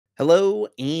Hello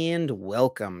and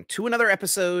welcome to another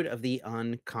episode of the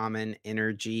Uncommon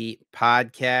Energy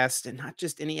podcast. And not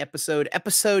just any episode,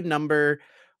 episode number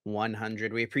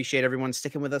 100. We appreciate everyone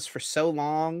sticking with us for so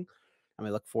long. And we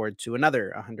look forward to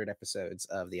another 100 episodes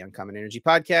of the Uncommon Energy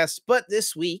podcast. But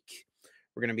this week,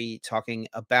 we're going to be talking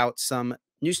about some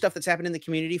new stuff that's happened in the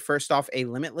community. First off, a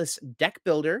limitless deck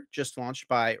builder just launched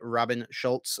by Robin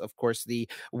Schultz, of course, the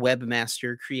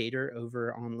webmaster creator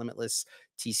over on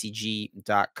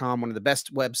limitlesstcg.com, one of the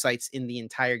best websites in the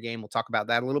entire game. We'll talk about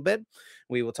that a little bit.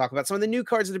 We will talk about some of the new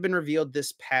cards that have been revealed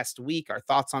this past week, our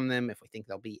thoughts on them, if we think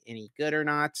they'll be any good or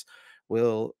not.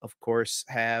 We'll, of course,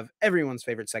 have everyone's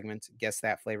favorite segment, Guess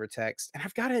That Flavor Text. And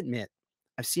I've got to admit,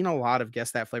 I've seen a lot of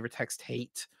Guess That Flavor Text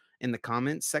hate in the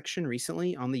comments section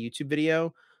recently on the YouTube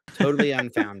video. Totally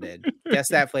unfounded. Guess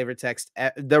That Flavor Text.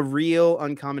 The real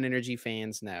Uncommon Energy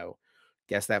fans know.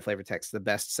 Guess That Flavor Text, the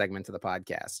best segment of the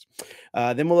podcast.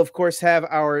 Then we'll, of course, have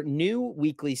our new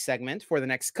weekly segment for the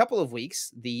next couple of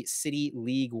weeks, the City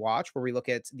League Watch, where we look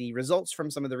at the results from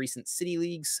some of the recent City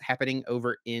Leagues happening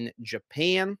over in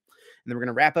Japan. And then we're going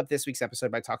to wrap up this week's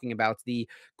episode by talking about the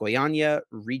Goiânia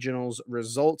Regionals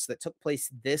results that took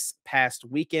place this past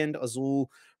weekend.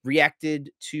 Azul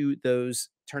reacted to those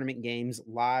tournament games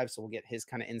live, so we'll get his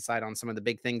kind of insight on some of the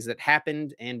big things that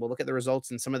happened, and we'll look at the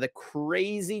results and some of the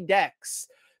crazy decks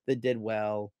that did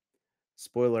well.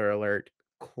 Spoiler alert,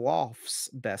 Cloth's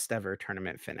best ever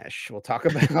tournament finish. We'll talk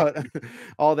about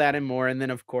all that and more, and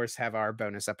then of course have our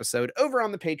bonus episode over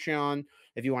on the Patreon.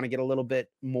 If you want to get a little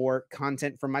bit more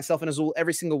content from myself and Azul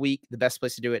every single week, the best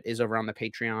place to do it is over on the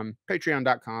Patreon,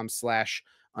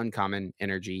 patreon.com/uncommon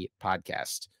energy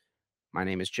podcast. My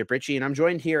name is Chip Ritchie, and I'm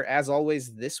joined here, as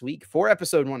always, this week for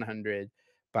episode 100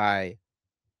 by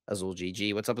Azul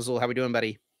GG. What's up, Azul? How we doing,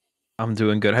 buddy? I'm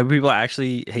doing good. Have people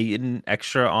actually hating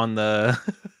extra on the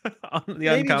on the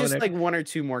Maybe uncommon? just like one or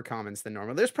two more comments than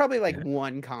normal. There's probably like Yeah.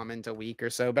 one comment a week or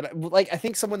so, but like I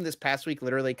think someone this past week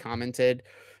literally commented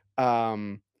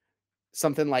um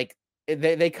something like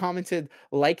they commented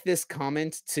like this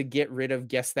comment to get rid of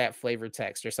guess that flavor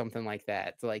text or something like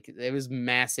that. Like it was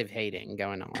massive hating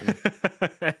going on.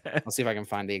 I'll see if I can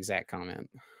find the exact comment.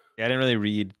 Yeah, I didn't really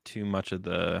read too much of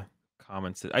the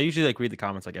comments. I usually like read the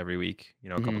comments like every week, a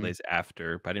couple Mhm. days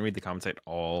after, but I didn't read the comments at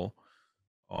all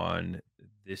on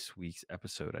this week's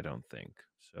episode, I don't think.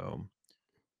 So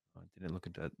I didn't look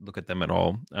at them at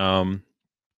all.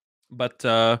 But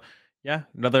yeah,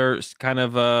 another kind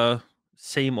of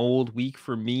same old week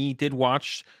for me. Did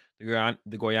watch the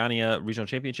Goiânia Regional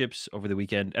Championships over the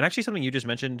weekend, and actually something you just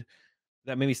mentioned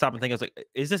that made me stop and think. I was like,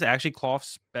 "Is this actually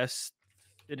Cloth's best?"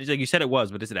 It is like you said it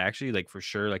was, but is it actually like for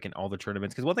sure like in all the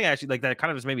tournaments? Because one thing actually like that kind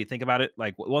of just made me think about it.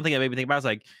 Like one thing that made me think about is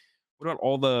like, what about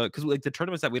all the because like the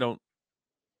tournaments that we don't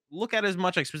look at as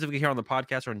much, like specifically here on the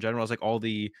podcast or in general, is like all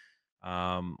the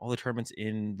tournaments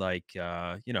in like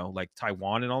like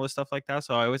Taiwan and all this stuff like that.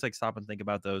 So I always like stop and think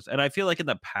about those. And I feel like in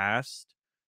the past,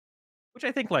 which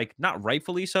I think like not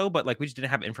rightfully so, but like we just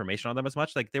didn't have information on them as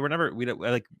much. Like they were never we don't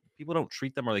like people don't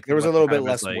treat them or like There think was a about them little kind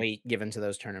bit of as less like weight given to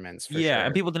those tournaments for yeah, and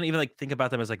sure. people didn't even like think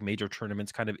about them as like major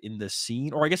tournaments kind of in the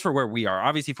scene. Or I guess for where we are.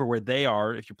 Obviously for where they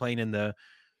are, if you're playing in the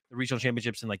regional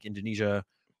championships in like Indonesia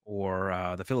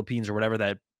or the Philippines or whatever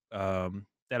that have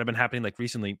been happening like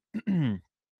recently.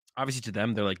 Obviously to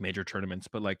them they're like major tournaments,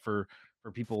 but like for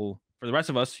people for the rest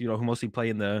of us, who mostly play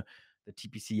in the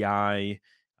TPCI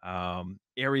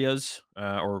areas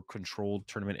or controlled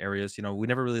tournament areas, we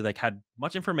never really like had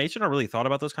much information or really thought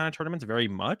about those kind of tournaments very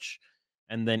much.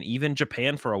 And then even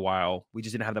Japan for a while, we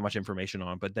just didn't have that much information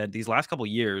on. But then these last couple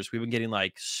years, we've been getting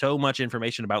like so much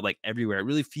information about like everywhere. It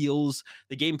really feels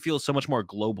the game feels so much more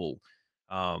global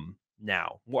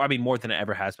now. Well, I mean, more than it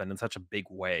ever has been in such a big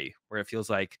way, where it feels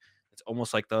like it's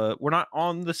almost like we're not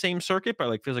on the same circuit, but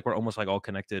like feels like we're almost like all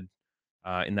connected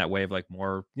in that way of like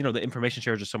more, the information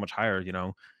share is just so much higher.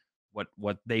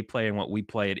 What they play and what we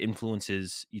play, it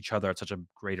influences each other at such a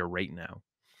greater rate now.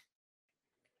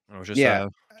 It was Yeah.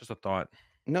 just a thought.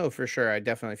 No, for sure. I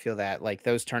definitely feel that. Like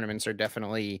those tournaments are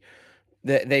definitely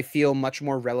they feel much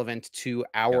more relevant to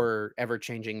Yeah. our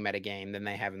ever-changing metagame than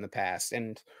they have in the past.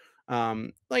 And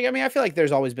like I mean, I feel like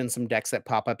there's always been some decks that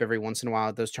pop up every once in a while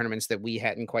at those tournaments that we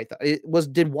hadn't quite did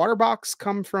Waterbox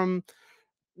come from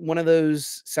one of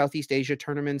those Southeast Asia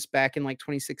tournaments back in like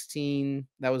 2016?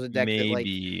 That was a deck that like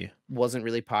Maybe. wasn't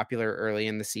really popular early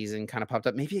in the season, kind of popped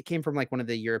up. Maybe it came from like one of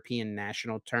the European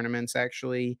national tournaments,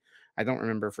 actually. I don't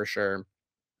remember for sure.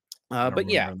 I don't But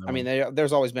yeah, remember that I mean, one.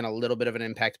 there's always been a little bit of an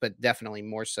impact, but definitely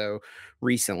more so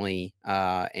recently.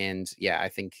 And yeah, I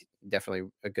think definitely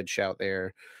a good shout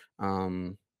there,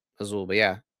 Azul. But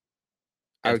yeah,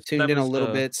 I Yes, tuned that in a was,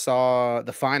 little bit, saw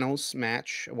the finals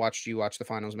match, watched you watch the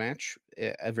finals match.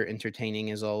 Ever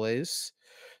entertaining as always.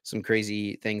 Some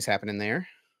crazy things happening there.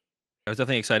 it was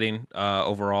definitely exciting,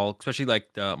 overall, especially,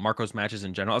 like, the Marcos matches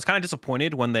in general. I was kinda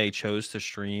disappointed when they chose to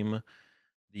stream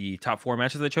the top 4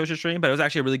 matches they chose to stream, but it was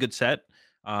actually a really good set.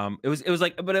 It was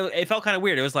like but it felt kinda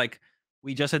weird. It was like,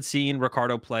 we just had seen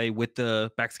Ricardo play with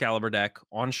the Baxcalibur deck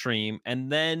on stream,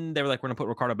 and then they were like, "We're gonna put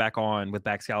Ricardo back on with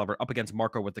Baxcalibur up against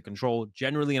Marco with the control."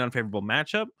 Generally an unfavorable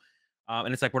matchup,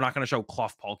 and it's like, "We're not gonna show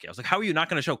Cloth Palkia." I was like, "How are you not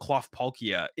gonna show Cloth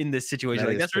Palkia in this situation?" That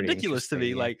Like, is that's pretty ridiculous to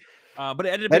me, interesting, yeah. like, but it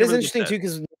ended up That being a is really good interesting set. too,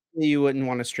 because you wouldn't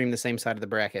wanna stream the same side of the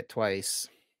bracket twice.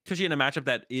 Especially in a matchup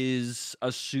that is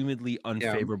assumedly Yeah.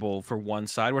 unfavorable for one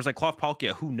side, whereas, like, Cloth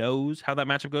Palkia, who knows how that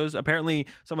matchup goes? Apparently,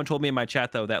 someone told me in my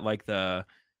chat, though, that, like, the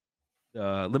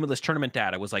Limitless tournament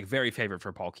data was, like, very favored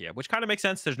for Palkia, which kinda makes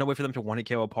sense. There's no way for them to one-hit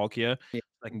KO Palkia. Yeah.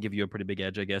 That can give you a pretty big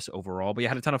edge, I guess, overall. But, yeah,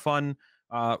 had a ton of fun,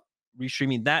 uh,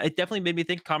 restreaming that. It definitely made me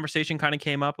think conversation kinda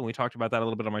came up, and we talked about that a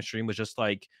little bit on my stream, was just,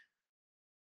 like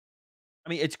I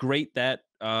mean, it's great that,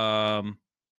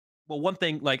 well, one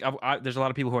thing, like, there's a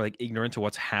lot of people who are, like, ignorant to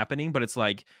what's happening, but it's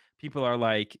like, people are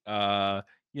like, the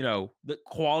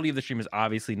quality of the stream is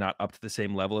obviously not up to the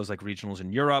same level as, like, regionals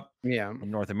in Europe, Yeah.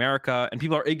 in North America, and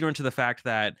people are ignorant to the fact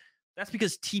that that's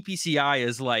because TPCI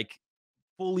is, like,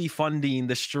 fully funding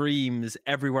the streams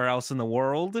everywhere else in the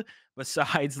world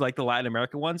besides like the Latin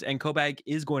American ones. And Copag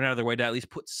is going out of their way to at least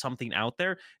put something out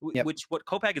there, Yep. which what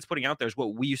Copag is putting out there is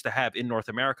what we used to have in North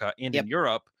America and in Yep.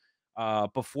 Europe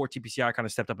before TPCI kind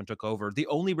of stepped up and took over. The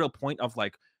only real point of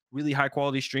like really high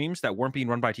quality streams that weren't being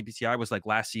run by TPCI was like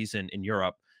last season in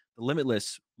Europe. The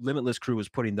Limitless crew was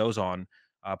putting those on,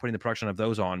 putting the production of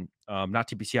those on, not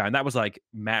TPCI, and that was like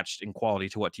matched in quality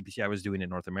to what TPCI was doing in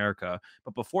North America.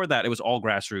 But before that, it was all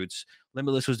grassroots.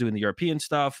 Limitless was doing the European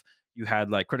stuff. You had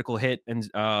like Critical Hit and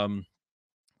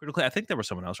Critical Hit. I think there was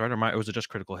someone else, right? Or was it just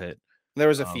Critical Hit? There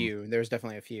was a Um, few. There was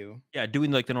definitely a few. yeah,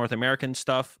 doing like the North American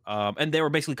stuff, and they were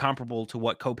basically comparable to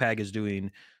what Copag is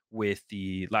doing with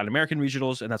the Latin American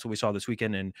regionals, and that's what we saw this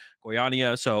weekend in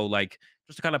Goiânia. So, like,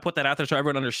 just to kind of put that out there, so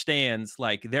everyone understands,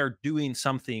 like, they're doing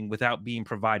something without being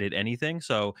provided anything.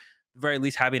 So, at the very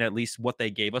least, having at least what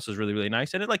they gave us was really, really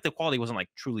nice, and the quality wasn't like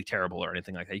truly terrible or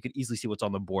anything like that. You could easily see what's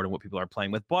on the board and what people are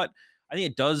playing with, but I think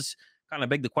it does kind of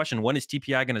beg the question: when is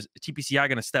TPCI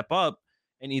gonna step up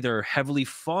and either heavily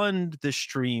fund the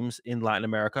streams in Latin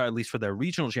America, at least for their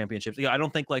regional championships? Yeah, I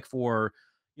don't think like for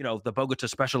the Bogota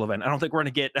special event, I don't think we're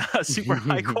gonna get a super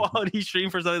high quality stream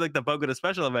for something like the Bogota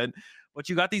special event. But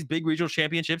you got these big regional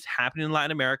championships happening in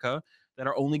Latin America that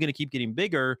are only gonna keep getting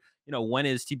bigger. When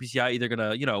is TPCI either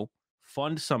gonna,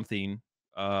 fund something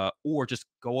or just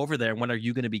go over there? And when are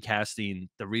you going to be casting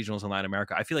the regionals in Latin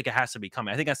America? I feel like it has to be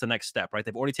coming. I think that's the next step, right?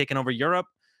 They've already taken over Europe.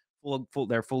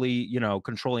 They're fully,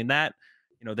 controlling that.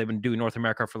 They've been doing North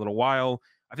America for a little while.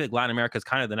 I feel like Latin America is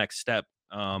kind of the next step.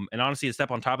 And honestly, a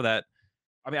step on top of that,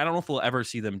 I mean, I don't know if we'll ever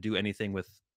see them do anything with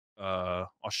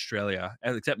Australia,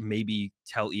 except maybe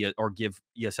tell or give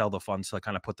ESL the funds to like,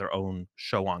 kind of put their own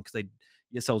show on, because they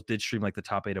ESL did stream like the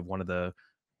top 8 of one of the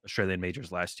Australian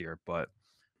majors last year. But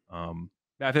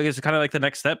yeah, I feel like it's kind of like the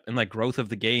next step in like growth of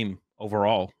the game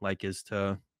overall, like is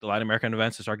to the Latin American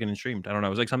events to start getting streamed. I don't know.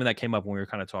 It was like something that came up when we were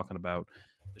kind of talking about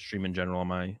the stream in general on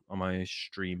my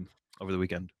stream over the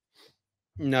weekend.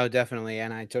 No, definitely,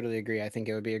 and I totally agree. I think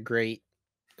it would be a great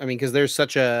because there's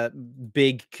such a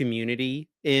big community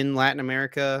in Latin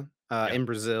America, Yeah. in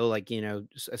Brazil, like,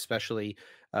 especially,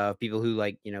 people who,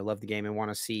 like, love the game and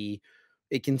wanna see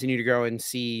it continue to grow and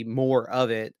see more of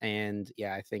it, and,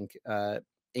 yeah, I think,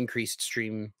 increased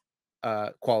stream,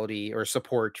 quality or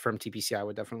support from TPCI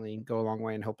would definitely go a long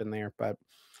way in helping there, but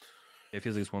It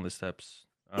feels like it's one of the steps.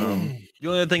 The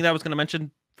only other thing that I was going to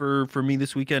mention for me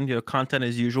this weekend, content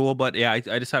as usual, but yeah, I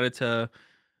decided to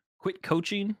quit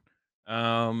coaching.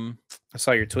 Um, I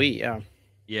saw your tweet, yeah.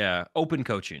 Yeah, open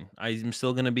coaching. I'm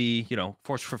still gonna be,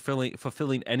 forced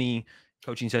fulfilling any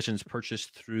coaching sessions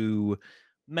purchased through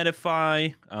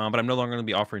Medify, but I'm no longer gonna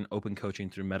be offering open coaching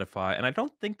through Medify, and I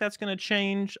don't think that's gonna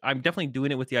change. I'm definitely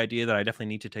doing it with the idea that I definitely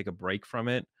need to take a break from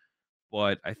it,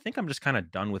 but I think I'm just kind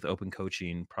of done with open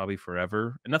coaching probably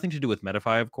forever. And nothing to do with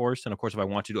Medify, of course. And of course, if I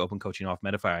want to do open coaching off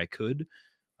Medify, I could.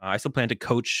 I still plan to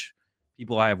coach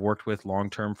people I have worked with long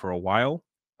term for a while,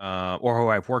 or who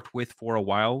I've worked with for a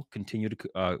while. Continue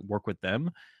to work with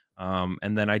them,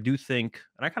 and then I do think,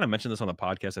 and I kind of mentioned this on the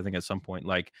podcast. I think at some point,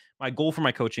 like my goal for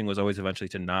my coaching was always eventually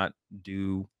to not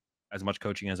do as much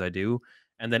coaching as I do,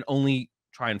 and then only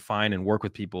try and find and work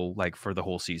with people like for the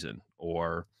whole season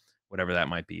or whatever that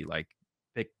might be. Like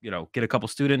pick, get a couple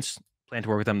students, plan to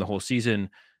work with them the whole season,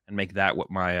 and make that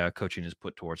what my coaching is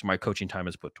put towards. My coaching time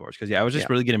is put towards because yeah, I was Yeah. just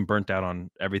really getting burnt out on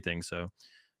everything. So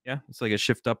yeah, it's like a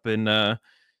shift up in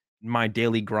my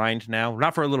daily grind now.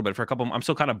 Not for a little bit, for a couple. I'm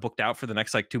still kind of booked out for the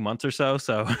next like 2 months or so.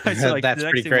 So I feel like the That's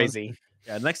next pretty 2 months, crazy.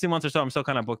 yeah, the next 2 months or so, I'm still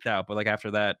kind of booked out. But like after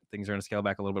that, things are gonna scale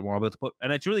back a little bit more. But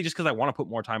and it's really just because I want to put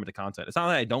more time into content. It's not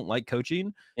that I don't like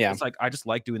coaching. Yeah. It's like I just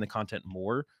like doing the content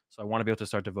more. So I want to be able to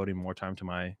start devoting more time to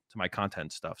my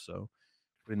content stuff. So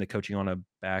putting the coaching on the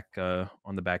back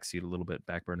seat a little bit,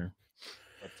 back burner.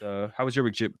 But how was your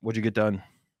week, Chip? What'd you get done?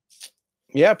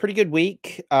 Yeah, pretty good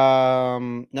week.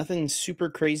 Nothing super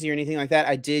crazy or anything like that.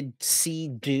 I did see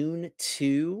Dune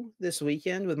 2 this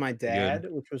weekend with my Pretty good. dad,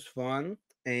 which was fun.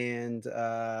 And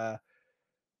yeah,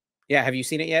 have you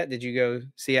seen it yet? Did you go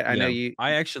see it? I know Yeah, you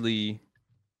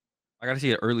I got to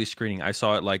see an early screening. I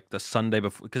saw it like the Sunday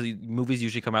before because movies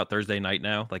usually come out Thursday night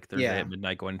now, like Thursday yeah. at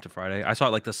midnight going into Friday. I saw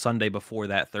it like the Sunday before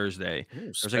that Thursday. Ooh, There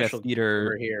was like a special theater.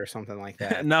 over here or something like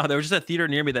that. No, there was just a theater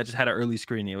near me that just had an early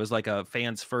screening. It was like a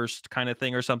fans first kind of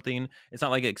thing or something. It's not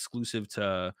like exclusive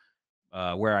to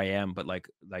where I am, but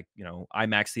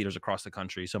IMAX theaters across the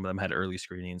country. Some of them had early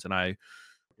screenings, and I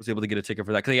was able to get a ticket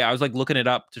for that. Cause yeah, I was like looking it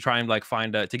up to try and like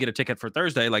find to get a ticket for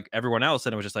Thursday, like everyone else.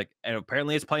 And it was just like, and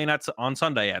apparently it's playing on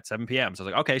Sunday at 7 p.m. So I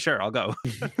was like, okay, sure, I'll go.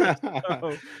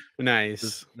 So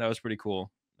Nice. that was pretty cool.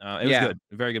 It was Yeah, good.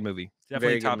 A very good movie. Definitely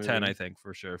very good top 10, I movie. think,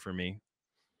 for sure for me.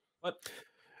 But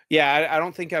Yeah, I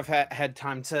don't think I've had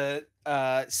time to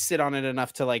sit on it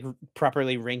enough to like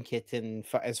properly rank it in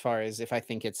as far as if I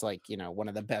think it's like one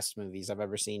of the best movies I've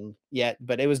ever seen yet.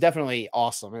 But it was definitely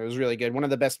awesome. It was really good. One of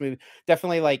the best movie,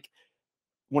 definitely like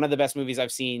one of the best movies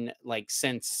I've seen like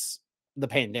since the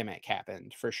pandemic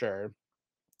happened for sure.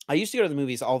 I used to go to the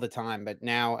movies all the time, but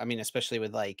now, I mean, especially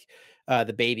with like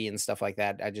the baby and stuff like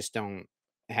that, I just don't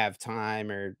have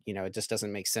time, or it just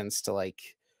doesn't make sense to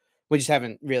like. We just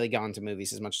haven't really gone to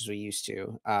movies as much as we used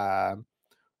to.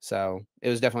 So it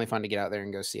was definitely fun to get out there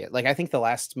and go see it. Like I think the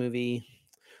last movie,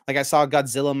 like I saw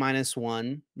Godzilla minus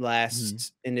one mhm,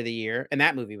 last end of the year, and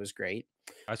that movie was great.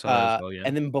 I saw that as well. Yeah.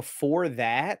 And then before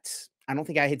that, I don't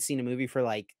think I had seen a movie for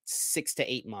like 6 to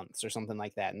 8 months or something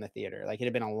like that in the theater. Like it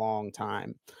had been a long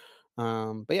time.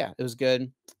 But yeah, it was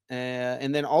good.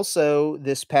 And then also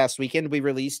this past weekend, we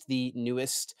released the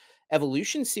newest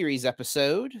Evolution series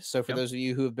episode. So for Yep. those of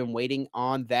you who have been waiting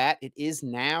on that, it is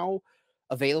now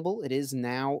available. It is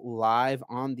now live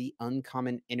on the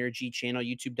Uncommon Energy channel,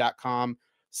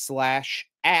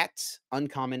 youtube.com/at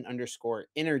uncommon underscore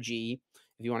energy.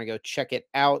 If you want to go check it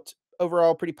out.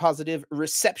 Overall, pretty positive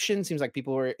reception. Seems like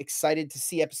people were excited to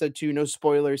see episode 2. No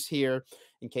spoilers here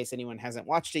in case anyone hasn't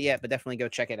watched it yet, but definitely go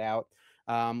check it out.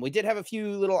 We did have a few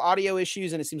little audio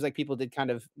issues, and it seems like people did kind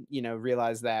of,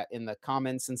 realize that in the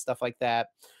comments and stuff like that.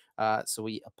 So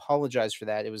we apologize for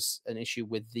that. It was an issue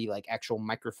with the like actual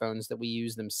microphones that we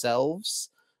use themselves.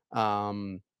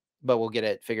 Um, but we'll get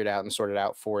it figured out and sorted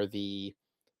out for the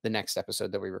next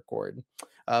episode that we record,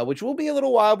 which will be a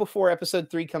little while before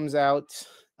episode 3 comes out.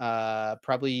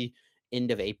 Probably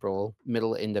end of April,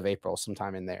 middle end of April,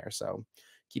 sometime in there. So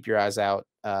keep your eyes out.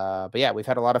 But yeah, we've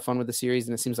had a lot of fun with the series,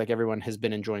 and it seems like everyone has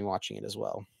been enjoying watching it as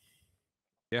well.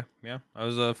 Yeah, yeah. It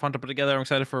was fun to put together. I'm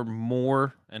excited for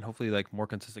more and hopefully like more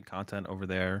consistent content over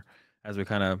there as we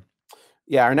kind of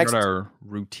Yeah, figure out our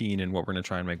routine and what we're gonna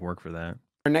try and make work for that.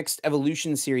 our next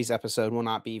Evolution series episode will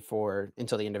not be for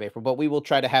until the end of April, but we will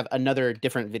try to have another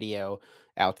different video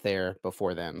out there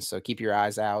before then. So keep your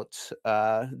eyes out.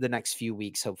 The next few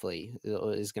weeks, hopefully,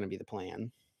 is going to be the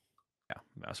plan. Yeah,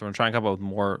 yeah. So we're gonna try and come up with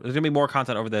more. There's gonna be more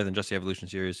content over there than just the evolution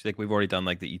series. Like we've already done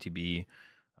like the ETB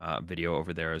video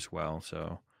over there as well.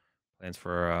 So plans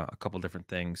for a couple different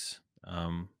things.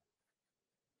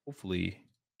 Hopefully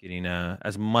getting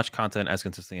as much content as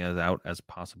consistently as out as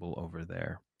possible over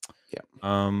there. Yeah.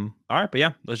 All right, but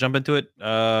yeah, let's jump into it.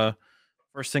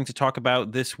 First thing to talk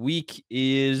about this week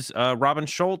is Robin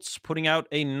Schultz putting out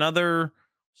another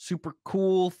super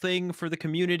cool thing for the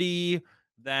community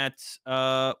that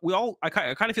I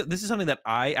kind of feel this is something that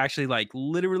I actually like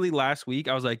literally last week.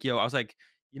 I was like, you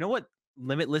know what?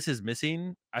 Limitless is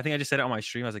missing. I think I just said it on my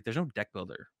stream. I was like, there's no deck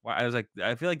builder. Why I was like,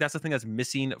 I feel like that's the thing that's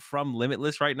missing from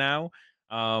Limitless right now.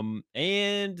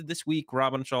 And this week,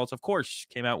 Robin Schultz, of course,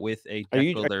 came out with a Are deck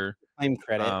you builder. claim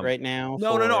credit Um, right now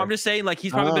no. I'm for? just saying, like,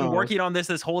 he's probably been Oh, working on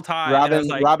this whole time, and I was Robin.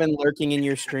 like, Robin lurking in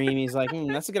your stream. He's like,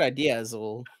 that's a good idea.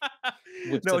 Azul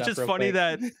whips no, it it's up just real funny quick.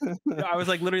 that yeah, I was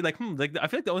like literally like, like I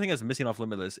feel like the only thing that's missing off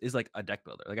Limitless is like a deck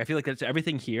builder. Like I feel like it's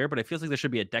everything here, but it feels like there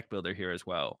should be a deck builder here as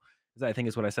well. Because I think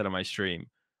is what I said on my stream.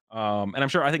 And I'm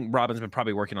sure I think Robin's been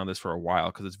probably working on this for a while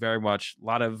because it's very much a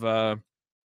lot of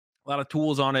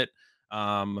tools on it.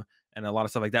 and a lot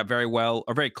of stuff like that very well,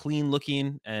 or very clean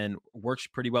looking and works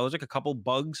pretty well. There's like a couple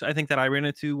bugs I think that I ran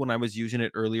into when I was using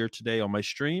it earlier today on my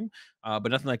stream,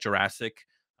 but nothing like Jurassic.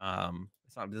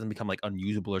 It's not, it doesn't become like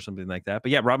unusable or something like that.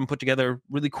 But yeah, Robin put together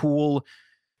really cool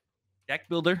deck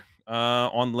builder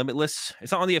on Limitless.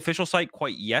 It's not on the official site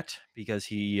quite yet because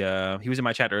he was in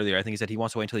my chat earlier. I think he said he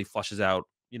wants to wait until he flushes out,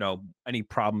 any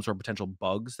problems or potential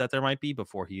bugs that there might be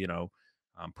before he,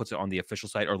 puts it on the official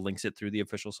site or links it through the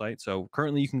official site. So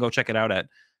currently you can go check it out at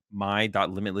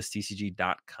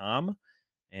my.limitlesstcg.com.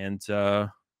 And yeah,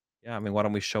 I mean, why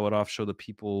don't we show it off, show the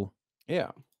people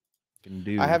Yeah. can I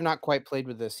do. have not quite played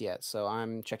with this yet, so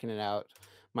I'm checking it out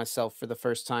myself for the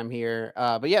first time here.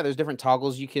 But yeah, there's different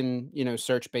toggles you can,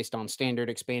 search based on standard,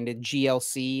 expanded,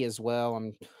 GLC as well.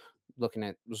 I'm looking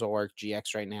at Zork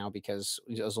GX right now because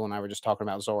Azul and I were just talking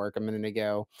about Zork a minute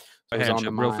ago, so it was on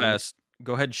the Real mind. fast.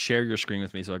 Go ahead, share your screen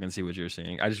with me so I can see what you're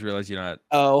seeing. I just realized you're not.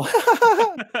 Oh,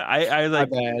 I my like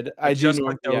bad. I I do just know.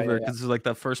 clicked Yeah, yeah, over yeah. because this is like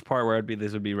the first part where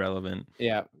this would be relevant.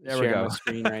 Yeah, There we sharing my go.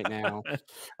 screen right now.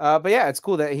 But yeah, it's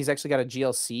cool that he's actually got a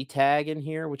GLC tag in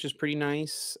here, which is pretty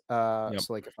nice. Yep.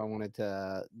 So like if I wanted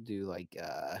to do like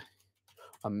a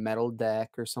metal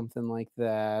deck or something like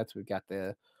that, we've got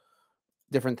the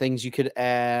different things you could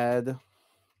add.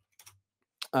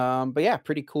 But yeah,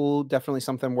 pretty cool. Definitely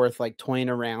something worth like toying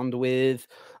around with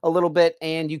a little bit.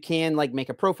 And you can like make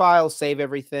a profile, save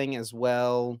everything as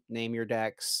well, name your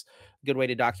decks. Good way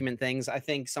to document things. I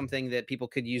think something that people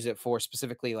could use it for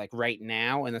specifically like right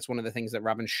now, and that's one of the things that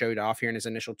Robin showed off here in his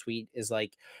initial tweet, is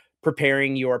like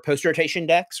preparing your post rotation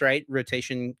decks, right?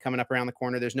 Rotation coming up around the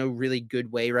corner. There's no really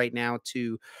good way right now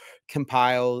to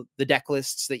compile the deck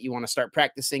lists that you want to start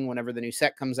practicing whenever the new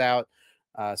set comes out.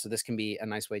 So this can be a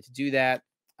nice way to do that.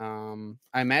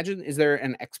 I imagine, is there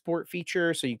an export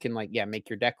feature so you can like, yeah, make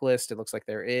your deck list? It looks like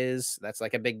there is. That's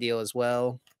like a big deal as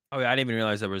well. Oh yeah, I didn't even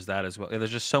realize there was that as well. Yeah,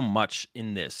 there's just so much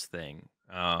in this thing.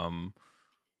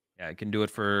 Yeah, I can do it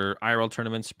for IRL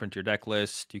tournaments, print your deck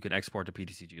list. You can export to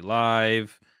PTCG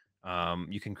Live.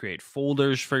 You can create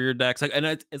folders for your decks. Like, and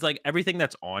it's like everything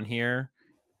that's on here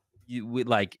you would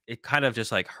like it kind of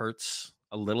just like hurts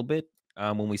a little bit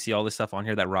when we see all this stuff on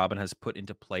here that Robin has put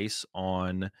into place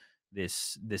on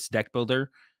this deck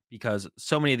builder because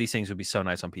so many of these things would be so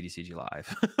nice on PDCG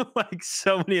Live. Like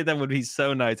so many of them would be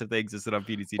so nice if they existed on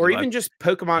PDCG Or Live. even just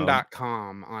Um,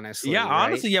 Pokemon.com, yeah, honestly, right?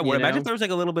 honestly, yeah. You Imagine know? if there was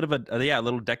like a little bit of a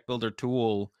little deck builder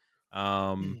tool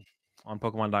um, on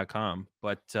Pokemon.com.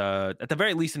 But at the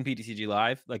very least in PTCG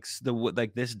Live, like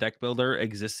like this deck builder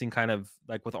existing kind of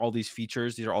like with all these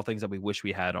features, these are all things that we wish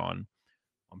we had on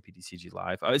PTCG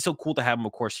Live. It's so cool to have them,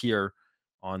 of course, here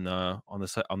on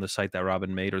the site that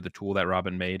Robin made or the tool that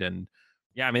Robin made. And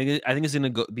yeah, I mean, I think it's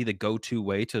going to be the go-to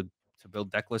way to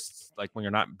build deck lists, like when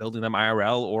you're not building them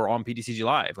IRL or on PTCG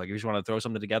Live. Like if you just want to throw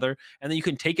something together, and then you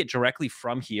can take it directly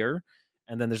from here,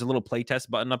 and then there's a little playtest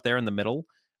button up there in the middle.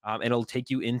 And it'll take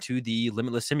you into the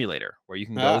Limitless Simulator, where you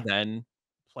can go Ah, then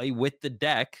play with the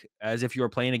deck as if you were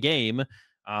playing a game.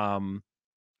 Um,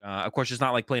 of course, it's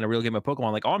not like playing a real game of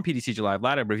Pokemon like on PTCG Live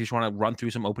Ladder, but if you just want to run through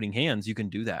some opening hands, you can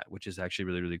do that, which is actually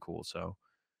really, really cool. So,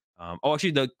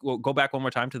 actually, go back one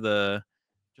more time to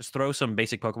just throw some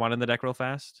basic Pokemon in the deck real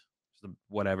fast. Just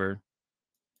whatever.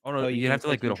 Oh oh, no, you you'd can have to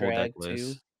like click do and the whole deck drag too.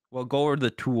 list. Well, go over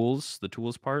the tools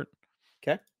part,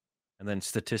 Okay. and then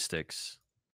statistics.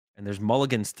 And there's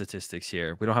mulligan statistics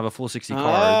here. We don't have a full 60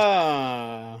 cards,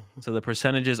 Ah, so the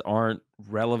percentages aren't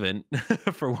relevant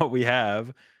for what we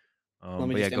have. let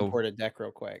me But yeah, just go import a deck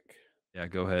real quick. Yeah,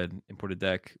 go ahead, import a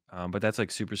deck. But that's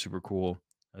like super, super cool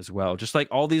as well. Just like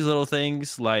all these little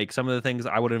things, like some of the things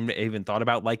I wouldn't have even thought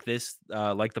about, like this,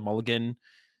 like the mulligan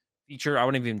feature. I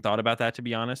wouldn't have even thought about that to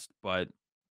be honest, but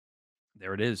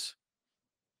there it is.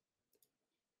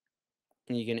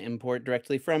 And you can import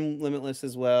directly from Limitless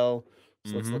as well.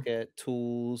 So let's Hmm. look at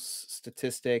tools,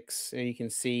 statistics, and you can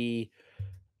see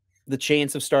the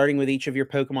chance of starting with each of your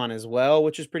Pokemon as well,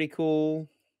 which is pretty cool.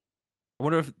 I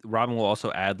wonder if Robin will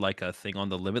also add like a thing on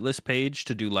the Limitless page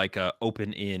to do like a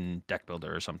open in deck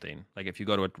builder or something. Like if you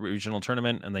go to a regional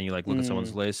tournament and then you like look at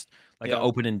someone's Mm, list, like an yeah.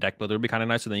 open in deck builder would be kind of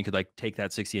nice. So then you could like take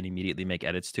that 60 and immediately make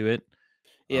edits to it.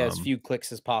 Yeah, as Um, few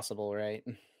clicks as possible, right?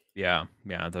 Yeah,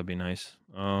 yeah, that'd be nice.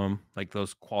 Like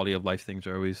those quality of life things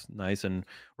are always nice, and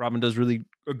Robin does really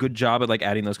a good job at like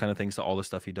adding those kind of things to all the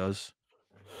stuff he does.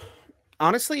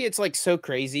 Honestly, it's like so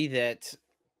crazy that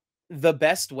the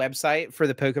best website for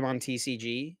the Pokemon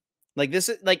TCG, like this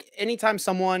is like anytime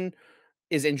someone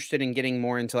is interested in getting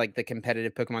more into like the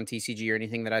competitive Pokemon TCG or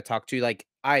anything that I talk to, like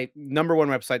I number one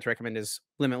website to recommend is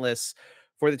Limitless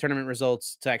for the tournament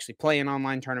results to actually play in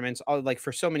online tournaments, all like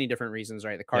for so many different reasons,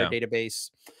 right? The card Yeah, database,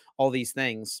 all these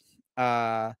things.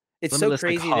 It's so Limitless,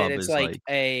 like, crazy that hub it's is like like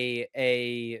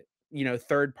a,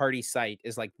 third party site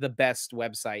is like the best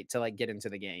website to like get into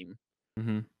the game.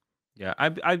 mhm. Yeah,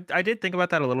 I did think about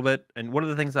that a little bit, and one of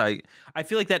the things I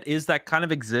feel like that kind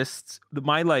of exists. The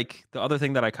other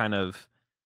thing that I kind of,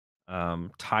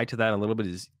 tie to that a little bit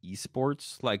is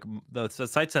esports. Like, the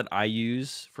sites that I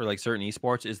use for, like, certain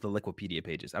esports is the Liquipedia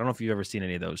pages. I don't know if you've ever seen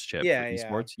any of those, Chip, for Yeah,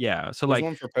 yeah. esports. Yeah, so, There's like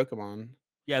one for Pokemon.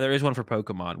 yeah, there is one for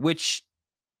Pokemon, which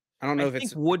I don't I know if think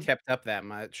it's would kept up that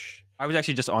much. I was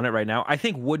actually just on it right now. I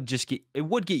think would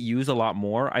get used a lot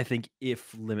more. I think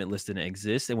if Limitless didn't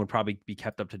exist, it would probably be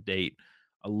kept up to date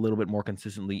a little bit more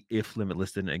consistently if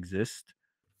Limitless didn't exist.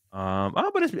 But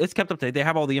it's kept up to date. They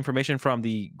have all the information from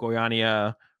the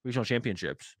Goiânia regional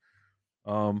championships.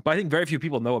 But I think very few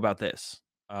people know about this.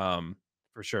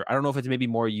 For sure. I don't know if it's maybe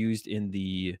more used in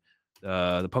the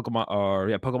Pokemon or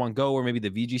yeah, Pokemon Go or maybe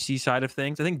the VGC side of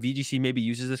things. I think VGC maybe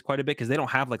uses this quite a bit because they don't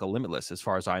have like a limitless as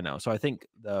far as I know. So I think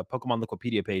the Pokemon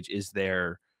Liquipedia page is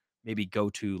their maybe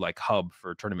go-to like hub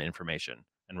for tournament information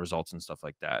and results and stuff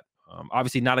like that.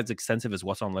 Obviously not as extensive as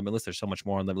what's on Limitless. There's so much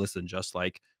more on Limitless than just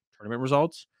like tournament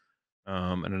results.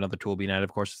 And another tool being added,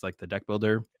 of course, is like the deck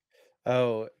builder.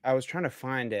 Oh, I was trying to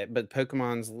find it, but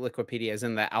Pokemon's Liquipedia is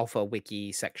in the Alpha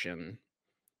Wiki section,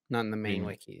 not in the main Mm.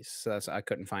 wikis. So I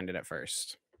couldn't find it at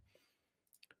first.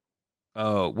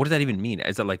 Oh, what does that even mean?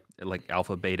 Is that like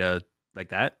alpha, beta, like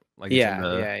that? Like it's Yeah,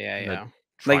 yeah, yeah, in the yeah.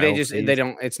 Like trial they phase?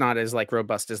 don't it's not as like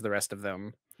robust as the rest of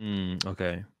them.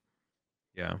 Okay.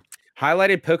 Yeah.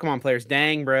 Highlighted Pokemon players.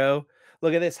 Dang, bro.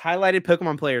 Look at this. Highlighted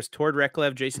Pokemon players. Tord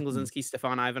Reklev, Jason Mhm. Glasinski,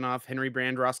 Stefan Ivanov, Henry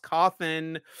Brand, Ross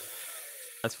Coffin.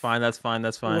 That's fine, that's fine,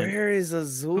 that's fine. Where is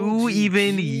Azul GG? Who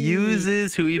even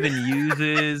uses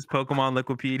Pokemon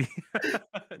Liquipedia?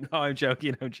 No, I'm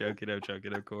joking, I'm joking,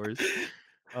 of course.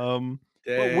 Um,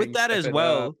 but with Dang, that step as it up.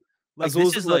 well, like, this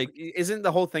Azul's is look, like isn't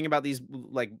the whole thing about these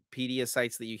like pedia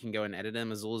sites that you can go and edit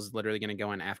them? Azul's literally gonna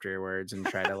go in afterwards and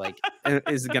try to like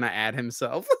is gonna add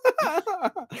himself.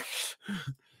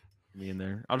 me in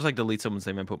there. I'll just, like, delete someone's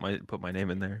name and put my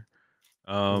name in there.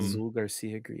 Um, Azul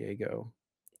Garcia Griego.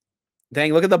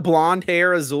 Dang, look at the blonde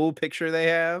hair Azul picture they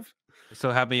have. they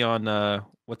still have me on,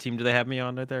 what team do they have me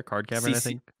on right there? Card Cavern, I CC,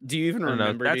 think? do you even No,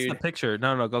 remember, that's the dude? picture.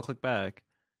 No, go click back.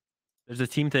 There's a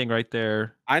team thing right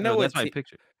there. I know No, that's what my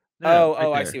picture. No, oh, right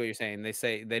oh, I see there. what you're saying. They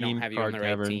say they don't Team, have you on Card the right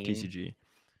Cavern, team. TCG.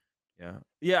 Yeah.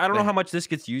 Yeah, I don't know They how much this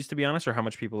gets used, to be honest, or how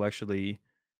much people actually,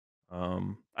 I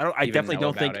even definitely know don't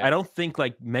about think I it. don't think,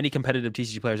 like, many competitive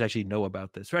TCG players actually know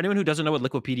about this. For anyone who doesn't know what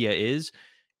Liquipedia is,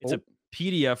 it's a Oh,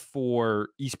 pedia for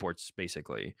esports,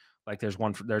 basically. Like, there's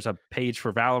a page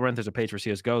for Valorant, there's a page for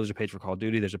CS:GO, there's a page for Call of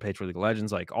Duty, there's a page for League of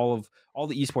Legends, like, all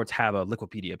the esports have a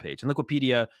Liquipedia page, and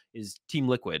Liquipedia is Team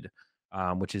Liquid,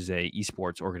 which is a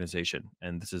esports organization,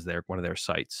 and this is one of their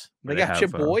sites where they they got your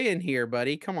have, boy in here,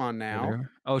 buddy. Come on right now.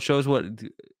 there. Oh, it shows oh,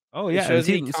 It yeah, and shows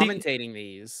me see commentating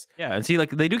these. yeah, and see,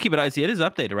 like, they do keep it see, it is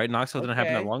updated, right? Knoxville didn't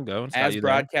happen that Okay. long ago, it's got As you there.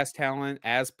 broadcast talent,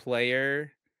 as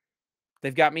player,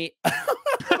 they've got me.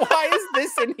 Why is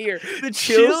this in here? The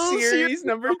Chill Chill series series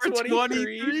number number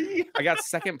 23. 23. I got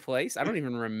second place. I don't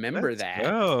even remember Let's that.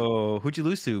 go. Who'd you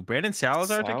lose to? Brandon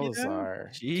Salazar took you down?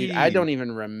 Salazar. Dude, I Jeez. don't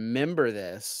even remember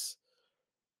this.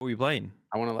 Who were you playing?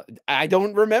 I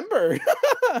don't remember.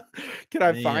 Can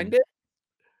I find Man. it?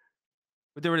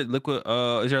 But there were liquid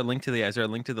is there a link to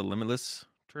the Limitless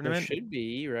There tournament? should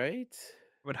be, right?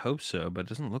 I would hope so, but it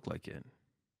doesn't look like it.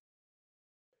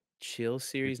 Chill I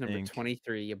series number think.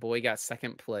 23. Your boy got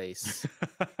second place.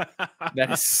 That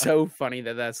is so funny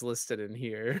that that's listed in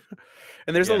here.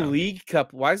 And there's a Yeah. league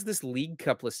cup. Why is this league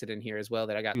cup listed in here as well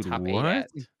that I got Dude, top 8 what? at?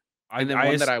 And then I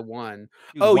one that ass I won.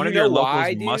 dude, Oh, one you of your know locals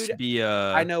why, dude? must be,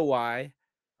 I know why.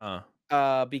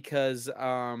 uh Because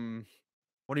one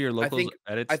of your I locals think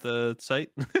edits I the site?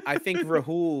 I think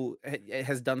Rahul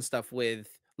has done stuff with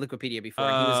Liquipedia before,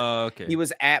 and he Okay.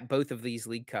 was at both of these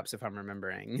league cups, if I'm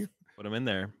remembering. Put him in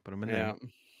there, put him in there. Yeah,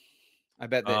 I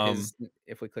bet that Um, his.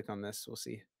 If we click on this, we'll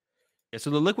see. yeah, so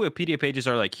the Liquipedia pages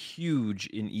are, like, huge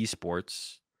in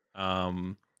esports.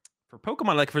 Um, for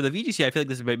Pokemon, like, for the VGC, I feel like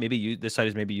this site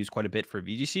is maybe used quite a bit for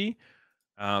VGC.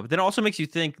 But then it also makes you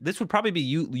think this would probably be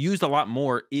used a lot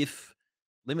more if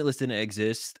Limitless didn't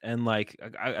exist, and, like,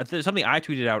 there's something I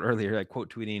tweeted out earlier, like,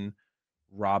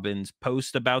 Robin's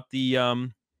post about the,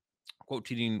 quote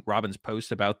tweeting Robin's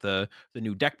post about the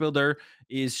new deck builder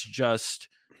is just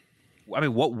I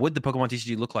mean, what would the Pokemon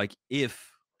TCG look like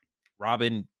if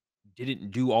Robin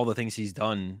didn't do all the things he's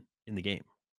done in the game?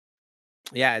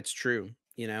 Yeah, it's true.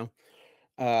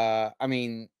 I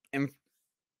mean, and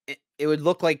it would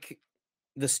look like.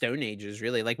 the Stone Ages,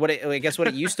 really, like, I guess what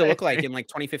it used to look like in, like,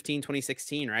 2015,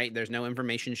 2016, right? There's no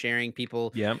information sharing,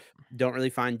 people Yep. don't really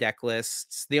find deck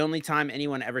lists. The only time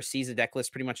anyone ever sees a deck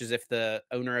list pretty much is if the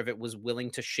owner of it was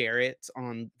willing to share it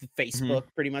on Mhm. Facebook,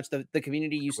 pretty much the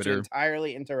community used to Twitter,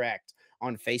 entirely interact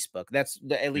on Facebook. That's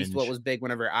the at least what cringe. was big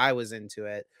whenever I was into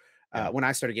it, Yeah. when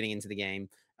I started getting into the game.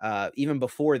 Even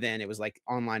before then, it was, like,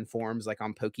 online forums, like,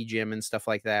 on PokeGym and stuff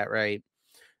like that, right?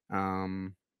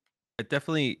 Um, It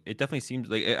definitely seems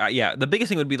like yeah, the biggest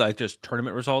thing would be, like, just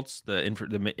tournament results. The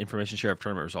information share of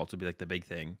tournament results would be, like, the big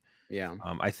thing. yeah.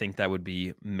 I think that would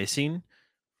be missing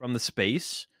from the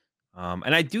space.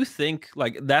 And I do think,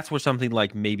 like, that's where something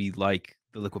like maybe like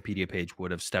the Liquipedia page would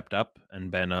have stepped up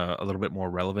and been a little bit more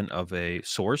relevant of a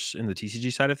source in the TCG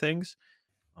side of things.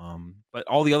 But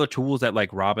all the other tools that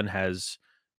like Robin has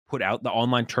put out, the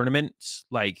online tournaments,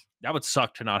 like that would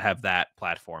suck to not have that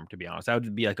platform, to be honest. That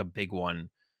would be like a big one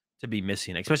to be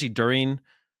missing, especially during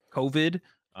COVID.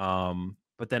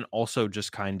 But then also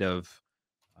just kind of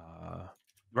uh,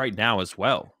 right now as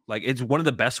well. Like it's one of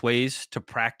the best ways to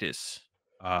practice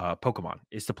Pokemon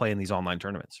is to play in these online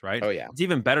tournaments, right? Oh, yeah. It's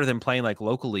even better than playing like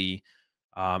locally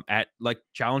at like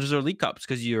challenges or league cups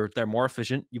because they're more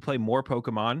efficient. You play more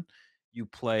Pokemon. You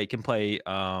can play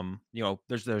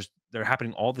they're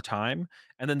happening all the time,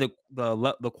 and then the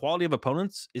quality of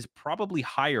opponents is probably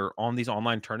higher on these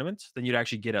online tournaments than you'd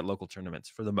actually get at local tournaments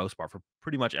for the most part for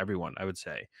pretty much everyone, I would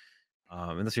say.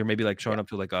 Unless you're maybe like Yeah. showing up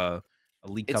to like a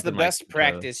league It's cup the in like best the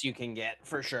practice you can get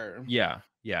for sure. yeah,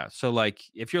 yeah. So like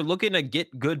if you're looking to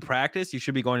get good practice, you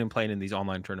should be going and playing in these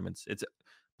online tournaments. It's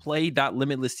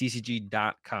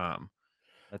play.limitlesstcg.com.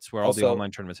 That's where all the Also,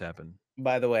 online tournaments happen.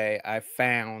 by the way, I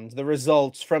found the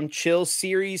results from Chill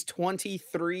Series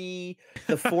 23,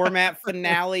 the format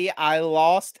finale. I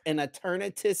lost an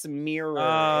Eternatus mirror in the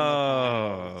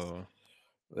finals. Oh,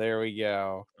 There we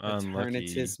go. unlucky.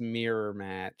 Eternatus mirror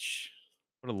match.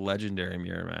 What a legendary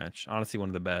mirror match. Honestly, one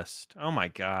of the best. Oh my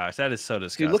gosh, that is so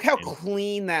Dude, look how disgusting.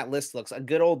 clean that list looks. A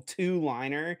good old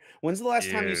two-liner. When's the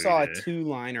last time you saw a Dude.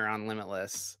 two-liner on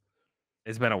Limitless?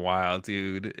 It's been a while,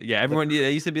 dude. Yeah, The everyone yeah,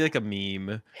 it used to be like a meme.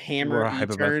 People Hammer were hype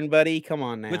about E-turn, buddy. Come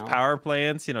on with now. power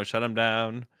plants, shut them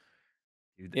down.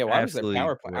 Dude, Yeah, why was there absolutely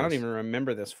power plant? I don't gross. even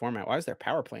remember this format. Why is there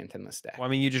power plant in this Well, I deck?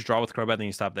 mean, you just draw with Crobat, then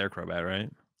you stop their Crobat, right?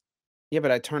 Yeah,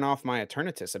 but I turn off my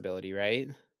Eternatus ability, right?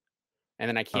 And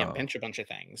then I can't Oh. bench a bunch of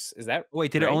things. Is that Wait,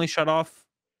 right? did it shut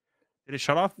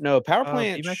off, No, power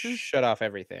plant VMAXs? shut off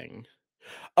everything.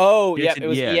 Oh, yep, it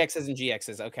was Yeah. EXs and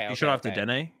GXs. Okay, You shut okay, off the okay.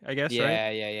 Dene, I guess, right? Yeah,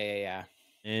 yeah, yeah, yeah, yeah.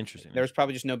 Interesting, There was interesting.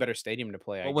 probably just no better stadium to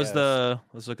play, I What was guess. the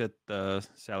let's look at the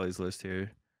Sally's list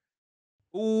here.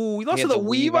 Ooh, we He lost to had the the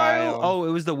Weavile? Weavile. Oh,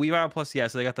 it was the Weavile plus yeah,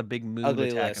 so they got the big moon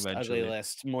attack Ugly eventually.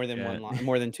 list. More than Yeah. one line,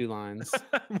 more than two lines.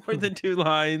 More than 2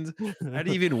 lines. How'd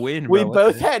he even win, We bro? What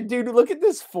both the had dude, look at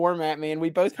this format, man. We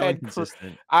both so had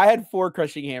inconsistent. I had 4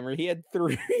 Crushing Hammer. He had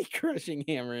 3 Crushing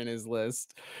Hammer in his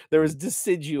list. There was Dude,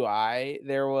 Decidueye,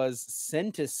 there was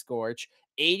Scorch,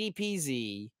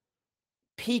 ADPZ,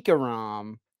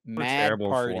 Pikarom, what a Mad terrible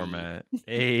Party. format.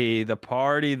 Hey, the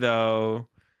party though.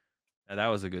 Yeah, that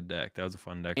was a good deck. That was a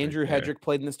fun deck right Andrew there. Hedrick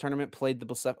played in this tournament, played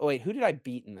the Oh wait, who did I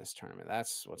beat in this tournament?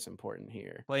 That's what's important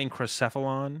here. Playing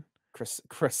Cracephalon. One of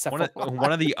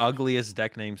Chrysocephalon. the ugliest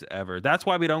deck names ever. That's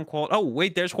why we don't call it. Oh,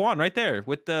 wait, there's Juan right there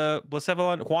with the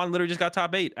Blacephalon. Juan literally just got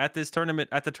top 8 at this tournament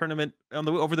at the tournament on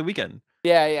the over the weekend.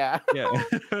 Yeah, yeah.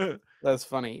 Yeah. That's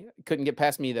funny. Couldn't get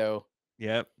past me though.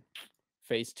 Yep.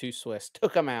 Phase 2 Swiss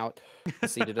took him out.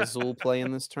 Let's see, did Azul play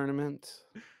in this tournament?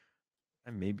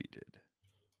 I maybe did.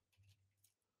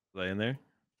 Was I in there?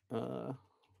 Uh,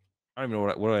 I don't even know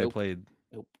what I nope, played.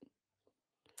 nope,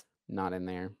 not in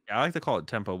there. Yeah, I like to call it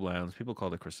Tempo Blounds. People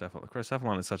call it Cracephalon.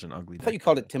 Cracephalon is such an ugly I thought deck you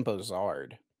called though. it Tempo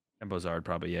Zard. Tempo Zard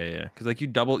probably, yeah. Because like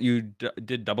did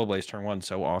double blaze turn 1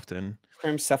 so often.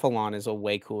 Crimcephalon is a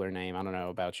way cooler name. I don't know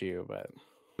about you, but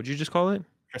What'd you just call it?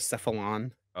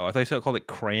 Crycephalon, Oh, I thought you said called it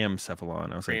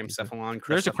Cramcephalon. I was like, Cramcephalon,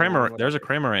 there's Crycephalon, there's a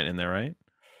whatever. Cramorant in there, right?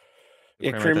 The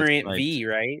Yeah, Cramorant that's Crimorant sniped. V,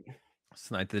 right?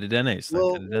 Sniped the Dedenne. Sniped the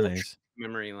We'll try Dedennes.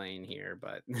 memory lane here,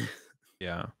 but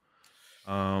Yeah.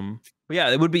 But yeah,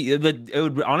 it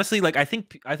would honestly like I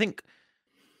think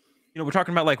we're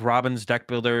talking about like Robin's deck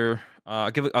builder.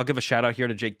 I'll give a shout out here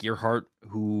to Jake Gearhart,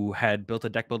 who had built a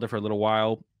deck builder for a little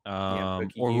while, yeah,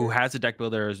 or who Pokegear. has a deck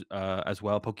builder as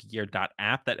well,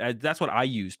 Pokegear.app. That's what I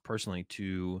used personally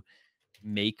to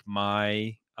make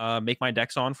my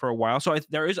decks on for a while. So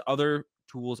there is other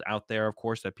tools out there, of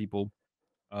course, that people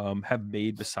have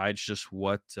made besides just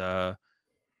what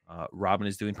Robin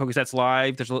is doing. PokeStats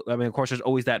Live. I mean, of course, there's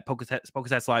always that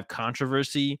PokeStats Live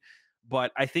controversy,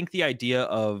 but I think the idea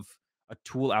of a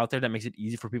tool out there that makes it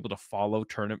easy for people to follow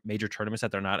major tournaments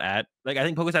that they're not at. Like, I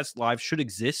think PokeStats Live should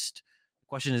exist. The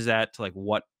question is that to like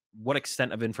what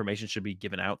extent of information should be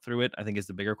given out through it, I think is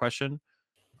the bigger question.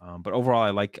 But overall, I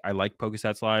like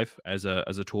PokeStats Live as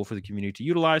a tool for the community to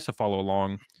utilize to follow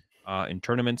along in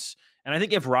tournaments. And I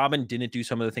think if Robin didn't do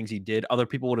some of the things he did, other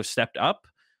people would have stepped up.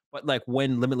 But like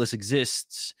when Limitless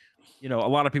exists, a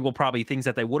lot of people probably things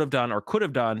that they would have done or could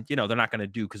have done, they're not going to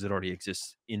do because it already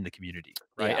exists in the community,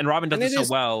 right? Yeah. And Robin does And it it so is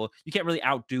well, you can't really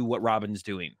outdo what Robin's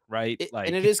doing, right? and it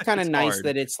Like is kind of it's nice hard.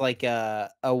 that it's like a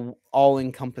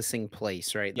all-encompassing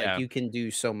place, right? Like Yeah. you can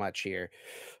do so much here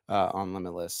on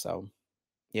Limitless. So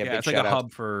yeah, Yeah, big it's like a shout out.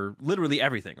 hub for literally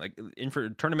everything, like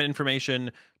tournament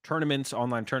information, tournaments,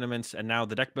 online tournaments, and now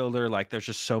the deck builder. Like, there's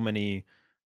just so many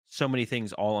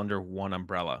things all under one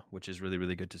umbrella, which is really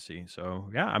really good to see. So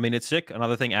yeah, I mean it's sick.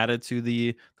 Another thing added to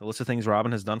the list of things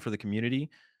Robin has done for the community.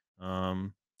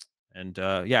 Um, and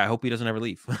yeah, I hope he doesn't ever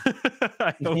leave.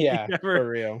 I hope he Yeah, never. for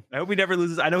real. I hope he never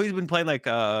loses. I know he's been playing like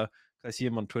I see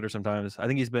him on Twitter sometimes. I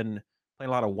think he's been playing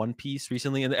a lot of One Piece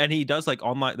recently, and he does like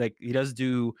online, like he does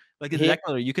do like in the He deck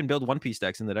builder. You can build One Piece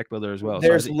decks in the deck builder as well. So I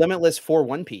There's think. Limitless for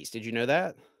One Piece. Did you know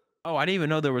that? Oh, I didn't even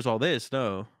know there was all this.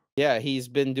 No. Yeah, he's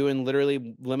been doing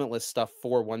literally Limitless stuff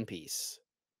for One Piece.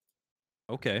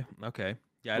 Okay. Okay.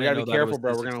 Yeah, I We didn't gotta be know that it careful, was to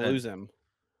bro. this We're gonna extent. lose him.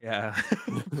 Yeah.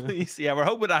 Please. Yeah, we're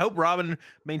hoping. I hope Robin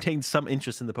maintains some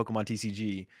interest in the Pokemon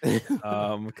TCG.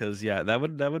 Because yeah, that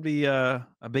would be a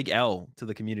big L to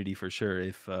the community for sure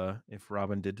if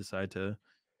Robin did decide to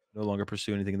no longer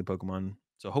pursue anything in the Pokemon.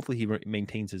 So hopefully he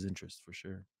maintains his interest for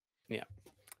sure. Yeah.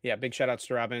 Yeah, big shout outs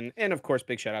to Robin. And of course,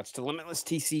 big shout outs to Limitless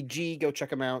TCG. Go check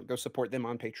them out. Go support them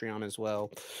on Patreon as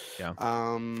well. Yeah.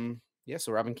 Yeah,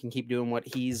 so Robin can keep doing what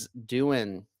he's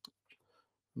doing.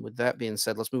 With that being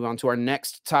said, let's move on to our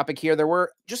next topic here. There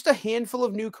were just a handful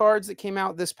of new cards that came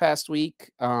out this past week.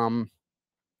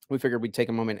 We figured we'd take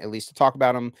a moment at least to talk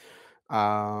about them.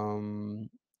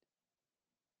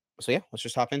 So yeah, let's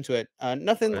just hop into it.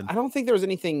 Nothing. Good. I don't think there was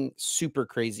anything super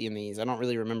crazy in these. I don't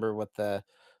really remember what the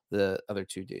other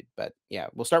two did, but yeah,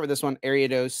 we'll start with this one.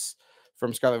 Ariados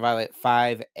from Scarlet Violet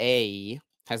 5A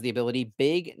has the ability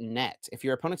Big Net. If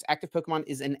your opponent's active Pokemon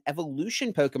is an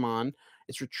evolution Pokemon,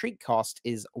 its retreat cost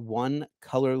is 1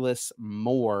 colorless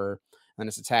more, and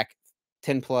its attack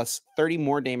 10 plus 30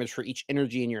 more damage for each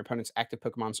energy in your opponent's active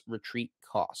Pokemon's retreat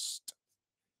cost.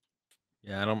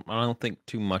 Yeah, I don't think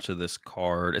too much of this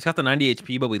card. It's got the 90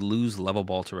 HP, but we lose level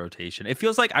ball to rotation. It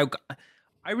feels like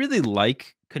I really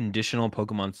like conditional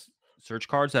Pokemon search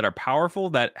cards that are powerful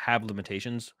that have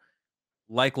limitations,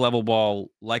 like level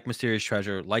ball, like mysterious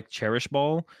treasure, like cherish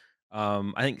ball.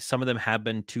 I think some of them have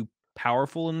been too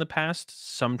powerful in the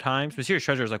past. Sometimes mysterious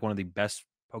treasure is like one of the best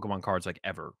Pokemon cards like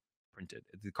ever printed.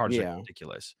 The card is like Yeah.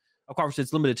 ridiculous. Of course,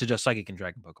 it's limited to just psychic and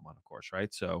dragon Pokemon, of course,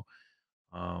 right? So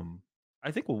um, I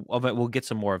think we'll get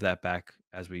some more of that back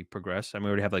as we progress. I mean, we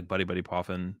already have like Buddy Buddy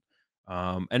Poffin,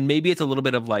 and maybe it's a little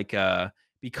bit of like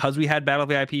because we had Battle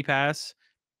VIP Pass,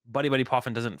 Buddy Buddy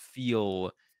Poffin doesn't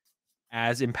feel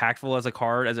as impactful as a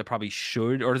card as it probably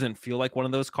should, or doesn't feel like one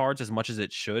of those cards as much as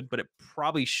it should, but it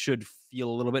probably should feel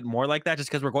a little bit more like that just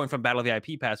because we're going from Battle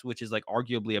VIP Pass, which is like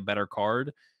arguably a better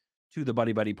card, to the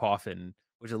Buddy Buddy Poffin,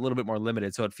 which is a little bit more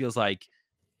limited. So it feels like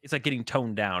it's like getting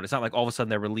toned down. It's not like all of a sudden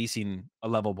they're releasing a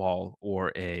level ball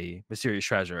or a mysterious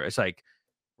treasure. It's like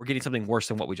we're getting something worse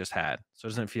than what we just had. So it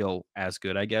doesn't feel as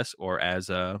good, I guess, or as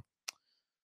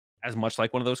much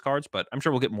like one of those cards. But I'm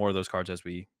sure we'll get more of those cards as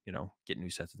we, get new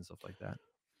sets and stuff like that.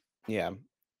 Yeah.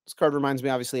 This card reminds me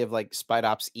obviously of like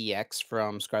Spidops EX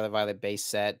from Scarlet Violet base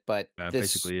set, but That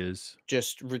this basically is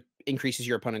just increases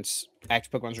your opponent's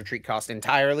active Pokemon's retreat cost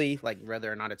entirely, like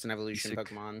whether or not it's an evolution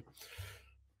basic. Pokemon.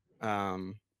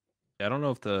 Um, I don't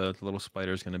know if the little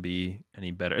spider is going to be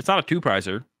any better. It's not a two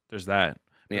prizer. There's that.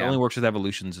 But it yeah, only works with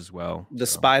evolutions as well. the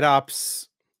So Spidops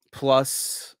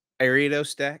plus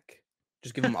Ariados deck,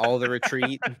 just give them all the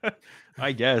retreat.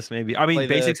 I guess maybe. I mean, Play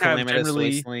the basics have Calamitous generally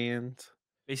Wasteland.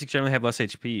 Basics generally have less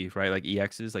HP, right? Like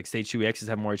EXs, like stage 2 EXs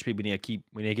have more HP. We need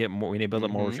to get more. We need to build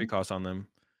up more retreat Hmm. costs on them.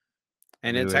 So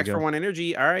And it maybe we attacks for go. 1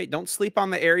 energy. All right, don't sleep on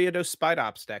the Ariados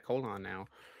Spidops deck. Hold on now.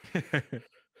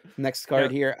 Next Yeah,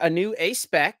 card here, a new A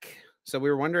spec. So we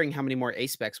were wondering how many more A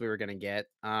specs we were going to get.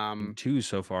 two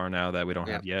so far now that we don't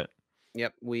Yep, have yet.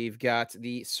 yep. We've got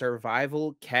the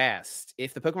Survival Cast.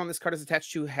 If the Pokemon this card is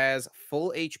attached to has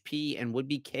full HP and would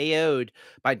be KO'd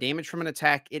by damage from an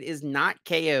attack, it is not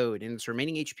KO'd, and its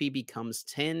remaining HP becomes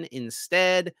 10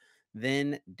 instead.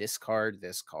 Then discard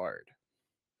this card.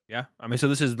 Yeah, I mean, so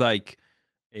this is like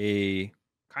a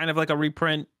kind of like a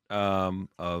reprint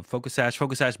of Focus Sash.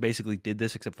 Focus Sash basically did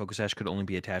this, except Focus Sash could only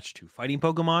be attached to fighting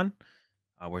Pokemon.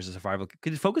 Where's the survival?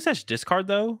 Could Focus Sash discard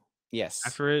though Yes.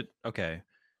 after it? Okay.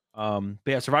 But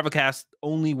yeah, survival cast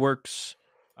only works,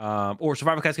 or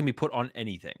survival cast can be put on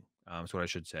anything. Is what I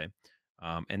should say.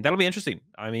 And that'll be interesting.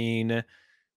 I mean,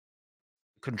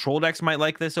 control decks might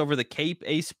like this over the cape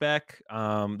a spec.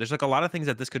 There's like a lot of things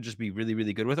that this could just be really,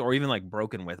 really good with, or even like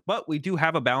broken with. But we do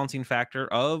have a balancing factor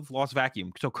of lost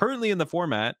vacuum. So currently in the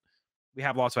format, we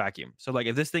have lost vacuum. So like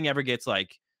if this thing ever gets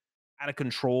like out of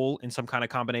control in some kind of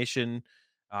combination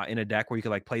in a deck where you could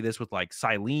like play this with like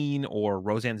Silene or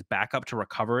Roseanne's backup to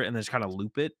recover it and then just kind of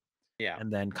loop it Yeah. and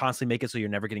then constantly make it so you're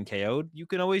never getting KO'd, you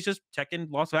can always just check in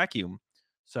Lost Vacuum.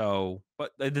 So,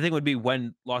 but the thing would be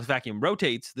when Lost Vacuum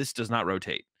rotates, this does not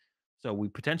rotate. So we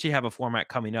potentially have a format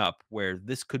coming up where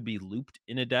this could be looped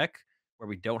in a deck where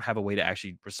we don't have a way to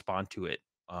actually respond to it.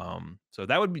 So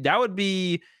that would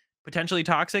be potentially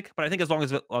toxic. But I think as long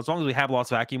as we have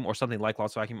Lost Vacuum or something like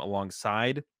Lost Vacuum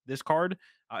alongside this card,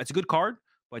 it's a good card,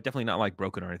 but definitely not like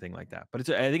broken or anything like that. But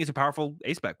I think it's a powerful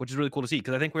ace spec, which is really cool to see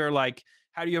because I think we are like,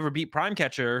 how do you ever beat Prime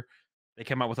Catcher? They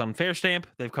came out with Unfair Stamp.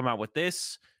 They've come out with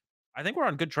this. I think we're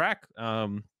on good track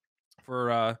for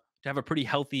to have a pretty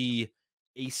healthy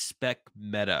ace spec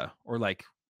meta, or like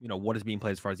what is being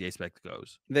played as far as the ace spec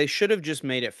goes. They should have just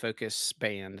made it focus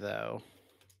band though.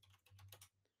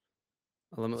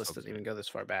 Let's Limitless focus doesn't even go this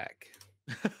far back.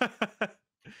 man.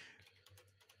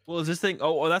 Well, is this thing?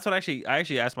 Oh, that's what I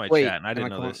actually asked my Wait, chat, and I am didn't I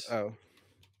know calling? this. Oh,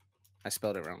 I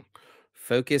spelled it wrong.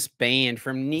 Focus Band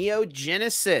from Neo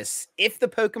Genesis. If the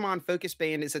Pokemon Focus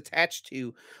Band is attached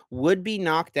to, would be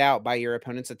knocked out by your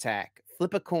opponent's attack.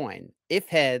 Flip a coin. If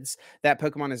heads, that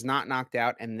Pokemon is not knocked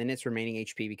out, and then its remaining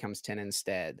HP becomes 10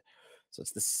 instead. So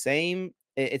it's the same.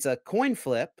 It's a coin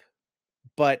flip,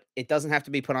 but it doesn't have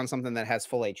to be put on something that has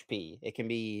full HP. It can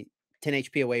be 10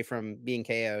 HP away from being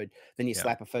KO'd. Then you Yeah,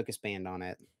 slap a Focus Band on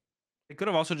it. they could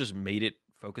have also just made it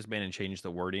focus band and changed the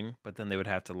wording, but then they would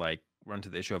have to like run to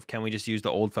the issue of can we just use the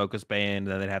old focus band? And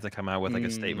then they'd have to come out with like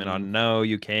a statement Mm, on no,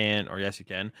 you can't, or yes, you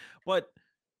can. But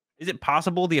is it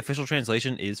possible the official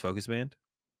translation is focus band?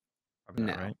 Probably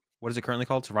not, no. right? What is it currently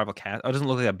called? Survival cat? Oh, it doesn't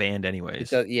look like a band It anyways.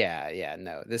 does, yeah, yeah,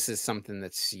 no. This is something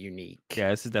that's unique. Yeah,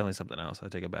 this is definitely something else. I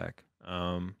take it back. But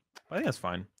I think that's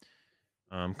fine.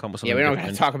 Come with Yeah, we something don't gotta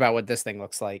different. talk about what this thing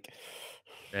looks like.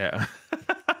 Yeah.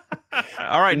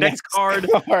 All right, next Next card.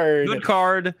 Good card.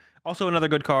 card. Also another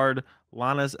good card.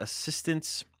 Lana's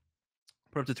Assistance.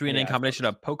 Put up to three Oh, in yeah, any of combination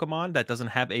course. of Pokemon that doesn't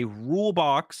have a rule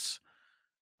box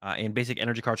and basic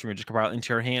energy cards from your discard pile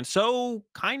into your hand. So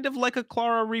kind of like a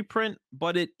Clara reprint,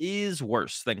 but it is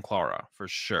worse than Clara for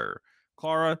sure.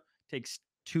 Clara takes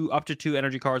up to two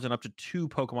energy cards and up to two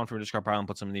Pokemon from your discard pile and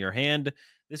puts them into your hand.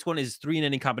 This one is three in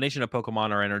any combination of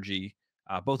Pokemon or energy.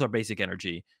 Both are basic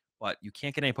energy, but you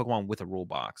can't get any Pokemon with a rule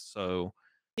box. So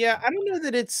Yeah, uh, I don't know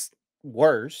that it's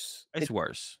worse. it's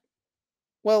worse.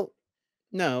 Well,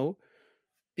 no,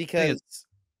 I think because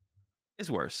it's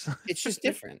worse. it's just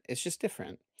different. It's just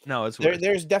different. No, it's There worse.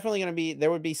 there's definitely gonna be there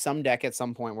would be some deck at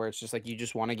some point where it's just like you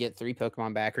just wanna get 3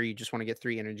 Pokemon back or you just wanna get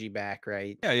 3 energy back,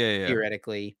 right? Yeah, yeah, yeah.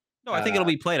 Theoretically. No, I Uh, think it'll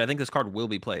be played. I think this card will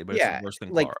be played, but it's yeah, worse than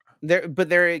like, Clara.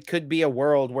 there it could be a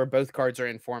world where both cards are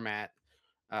in format.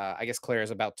 I guess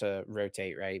Claire's about to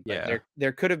rotate, right? But Yeah.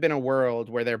 there could have been a world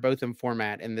where they're both in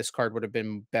format and this card would have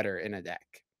been better in a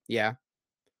deck. Yeah,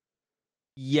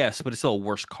 Yes, but it's still a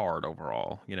worse card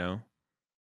overall, you know?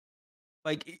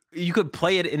 Like, you could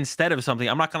play it instead of something.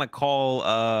 I'm not gonna call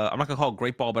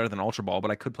Great Ball better than Ultra Ball, but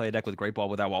I could play a deck with Great Ball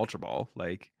without Ultra Ball,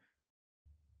 like,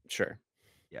 sure.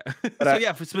 yeah. But, So,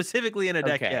 yeah, for specifically in a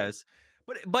deck, okay. yes.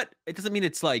 But it doesn't mean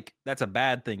it's, like, that's a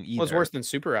bad thing Well, it's either. worse than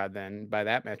Super Rod then by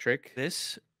that metric.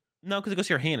 This no, because it goes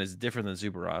to your hand is different than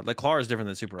Super Rod. Like, Claw is different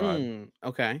than Super Rod.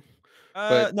 Okay.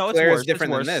 But No, it's Claire is worse, it's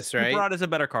different than worse. this, Super right? Rod is a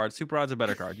better card. Super Rod's a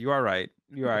better card. You are right.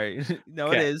 You are right. No,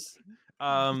 it Okay. is.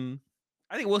 Um,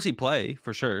 I think we'll see play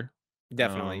for sure.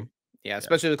 Definitely. Um, Yeah, yeah.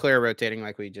 especially with Claire rotating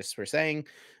like we just were saying.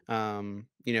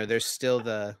 There's still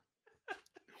the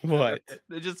what?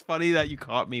 It's just funny that you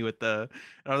caught me with the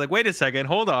and I was like, "Wait a second,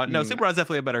 hold on." No, Mm, Super Rod's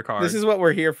definitely a better this card. is what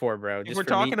we're here for, bro. If Just we're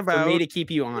talking for me about to keep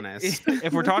you honest.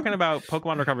 if we're talking about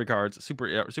Pokemon recovery cards,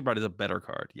 Super Rod is a better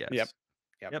card, Yep. yes.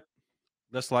 Yep. Yep.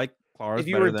 Just like Claw is If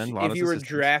you better were than if Lana's you were Assistance.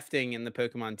 drafting in the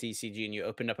Pokemon TCG and you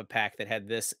opened up a pack that had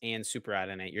this and Super Rod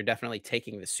in it, you're definitely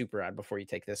taking the Super Rod before you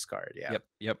take this card. Yeah. Yep,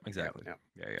 Yep. exactly. Yep.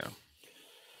 Yeah,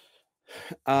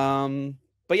 yeah.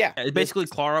 But yeah, Yeah, it's this basically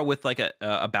Clara with like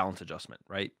a balance adjustment,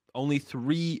 right? Only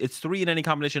 3 it's 3 in any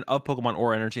combination of Pokemon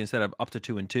or energy instead of up to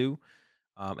 2 and 2.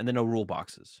 And then no rule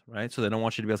boxes, right? So they don't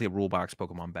want you to be able to get rule box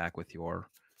Pokemon back with your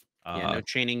yeah, no uh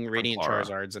chaining from Radiant Clara.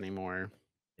 Charizards anymore.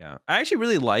 Yeah. I actually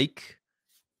really like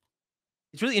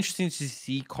it's really interesting to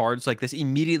see cards like this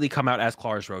immediately come out as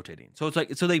Clara's rotating. So it's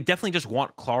like so they definitely just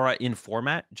want Clara in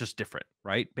format, just different,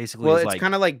 right? Basically, Well, is it's like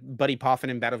kinda like Buddy Poffin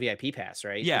in Battle VIP Pass,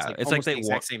 right? It's, yeah, like, it's like almost they the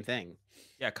exact want same thing.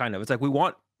 yeah, kind of. It's like we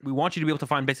want you to be able to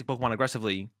find basic Pokemon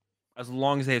aggressively as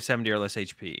long as they have 70 or less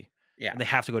HP, Yeah. and they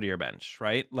have to go to your bench,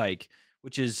 right? Like,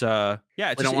 which is yeah, it's We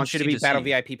just don't want you to interesting be to Battle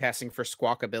see. VIP passing for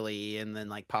Squawkabilly and then,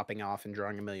 like, popping off and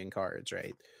drawing a million cards,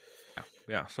 right? Yeah,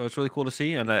 yeah. So it's really cool to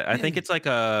see, and I think it's like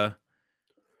a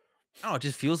I don't know, it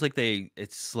just feels like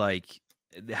it's like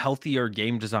the healthier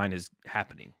game design is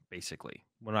happening, basically.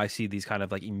 When I see these kind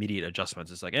of like immediate adjustments,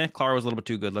 it's like, Clara was a little bit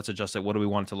too good. Let's adjust it. What do we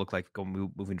want it to look like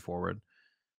moving forward?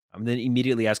 Then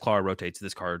immediately as Clara rotates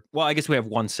this card, well, I guess we have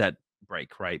one set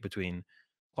break, right? Between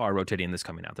Clara rotating and this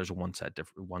coming out. There's a one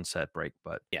set break,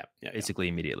 but Yeah, yeah, yeah. basically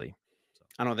immediately. So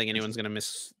I don't think anyone's interesting. gonna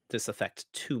miss this effect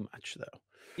too much, though.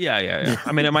 Yeah, yeah, yeah.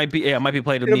 I mean, it might be played It'll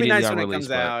be immediately nice on when it release, comes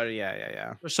but out. Yeah, yeah,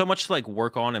 yeah. there's so much to, like,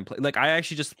 work on and play like, I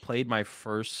actually just played my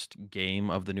first game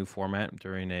of the new format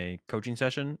during a coaching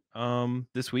session,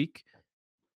 this week.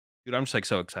 Dude, I'm just, like,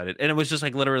 so excited, and it was just,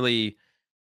 like, literally,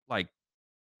 like,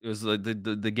 it was like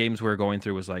the games we were going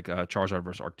through was, like, Charizard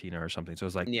versus Arctina or something, so it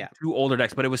was, like, Yeah. 2 older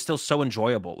decks, but it was still so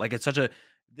enjoyable, like, it's such a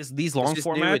these It's long just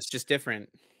new, it's formats just different.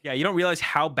 yeah, you don't realize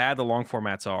how bad the long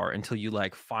formats are until you,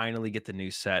 like, finally get the new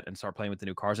set and start playing with the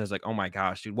new cards, and it's like, "Oh my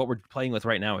gosh, dude, what we're playing with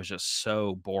right now is just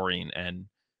so boring and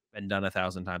been done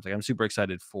 1,000 times." Like, I'm super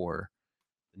excited for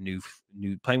the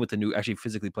new playing with the new actually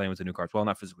physically playing with the new cards. Well,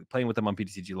 not physically, playing with them on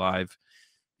PTCG Live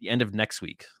the end of next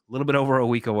week. A little bit over a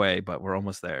week away, but we're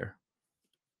almost there.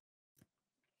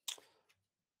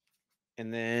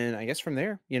 And then I guess from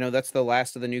there, that's the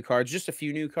last of the new cards, just a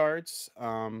few new cards.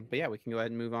 But yeah, we can go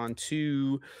ahead and move on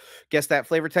to guess that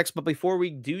flavor text. But before we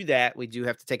do that, we do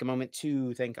have to take a moment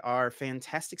to thank our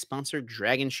fantastic sponsor,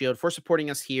 Dragon Shield, for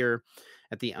supporting us here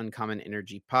at the Uncommon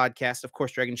Energy podcast. Of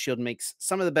course, Dragon Shield makes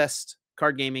some of the best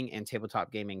card gaming and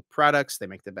tabletop gaming products. They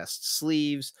make the best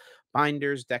sleeves,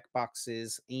 binders, deck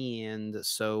boxes, and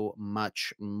so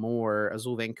much more.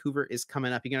 Azul Vancouver is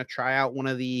coming up. You're going to try out one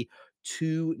of the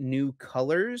two new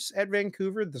colors at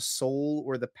Vancouver, the Soul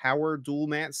or the Power dual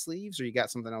matte sleeves, or you got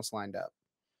something else lined up?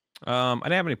 I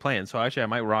didn't have any plans, so actually I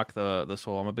might rock the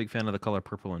soul. I'm a big fan of the color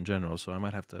purple in general, so I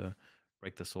might have to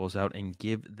break the souls out and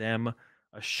give them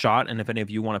a shot. And if any of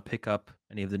you want to pick up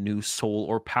any of the new soul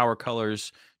or power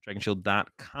colors,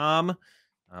 dragonshield.com.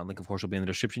 Link, of course, will be in the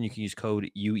description. You can use code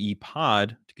UEPOD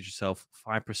to get yourself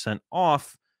 5%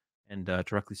 off and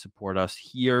directly support us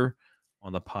here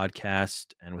on the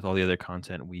podcast and with all the other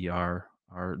content we are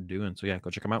doing. So yeah, go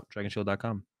check them out,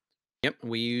 dragonshield.com. Yep,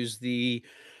 we use the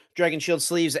Dragon Shield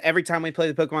sleeves every time we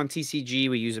play the Pokemon TCG.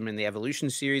 We use them in the Evolution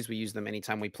series. We use them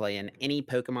anytime we play in any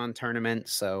Pokemon tournament.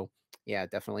 So, yeah,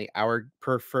 definitely our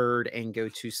preferred and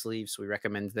go-to sleeves. We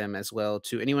recommend them as well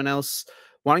to anyone else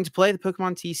wanting to play the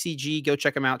Pokemon TCG. Go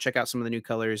check them out. Check out some of the new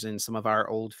colors and some of our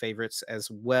old favorites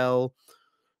as well.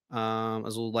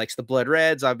 Azul likes the blood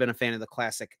reds. I've been a fan of the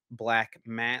classic black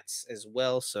mats as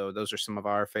well. So those are some of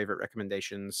our favorite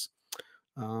recommendations.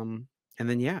 And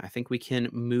then, yeah, I think we can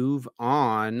move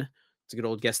on to good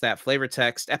old Guess That Flavor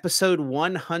Text. Episode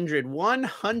 100,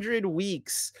 100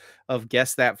 weeks of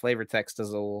Guess That Flavor Text,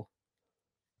 Azul.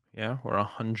 Yeah, we're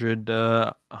 100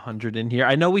 in here.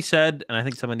 I know we said, and I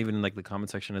think someone even in like the comment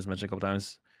section has mentioned a couple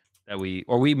times that we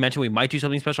mentioned we might do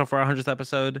something special for our 100th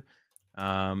episode.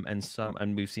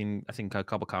 And we've seen I think a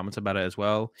couple comments about it as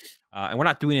well. And we're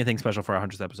not doing anything special for our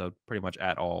 100th episode pretty much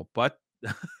at all. But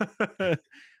I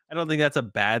don't think that's a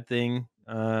bad thing.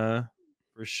 For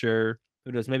sure.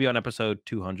 Who knows? Maybe on episode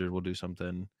 200 we'll do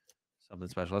something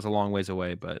special. That's a long ways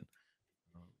away, but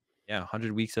um, yeah,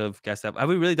 100 weeks of guest have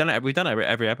we really done it? We've done it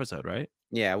every episode, right?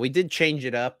 Yeah, we did change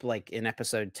it up like in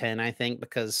episode 10, I think,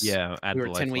 because Yeah, add we the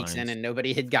were 10 weeks in lifelines. and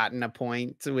nobody had gotten a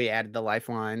point. So we added the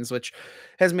lifelines, which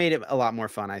has made it a lot more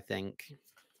fun, I think.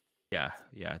 Yeah,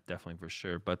 yeah, definitely for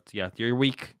sure. But yeah, your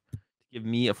week to give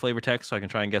me a flavor text so I can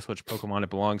try and guess which Pokemon it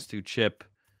belongs to. Chip,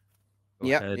 go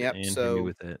Yep, ahead yep. and hit me So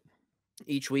with it.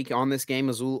 each week on this game,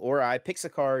 Azul or I picks a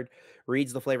card,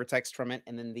 reads the flavor text from it,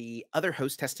 and then the other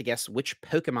host has to guess which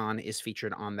Pokemon is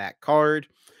featured on that card.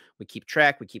 We keep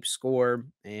track, we keep score,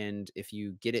 and if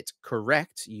you get it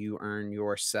correct, you earn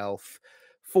yourself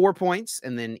 4 points.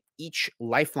 And then each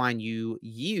lifeline you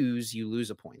use, you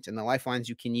lose a point. And the lifelines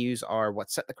you can use are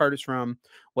what set the card is from,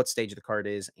 what stage the card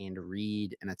is, and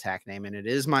read an attack name. And it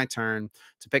is my turn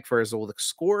to pick for Azul. The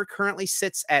score currently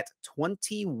sits at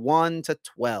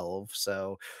 21-12.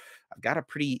 So I've got a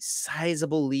pretty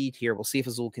sizable lead here. We'll see if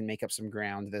Azul can make up some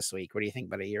ground this week. What do you think,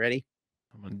 buddy? You ready?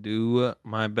 I'm gonna do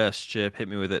my best, Chip. Hit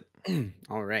me with it.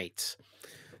 All right.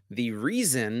 The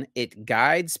reason it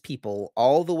guides people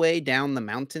all the way down the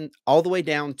mountain, all the way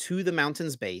down to the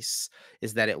mountain's base,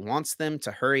 is that it wants them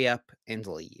to hurry up and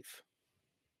leave.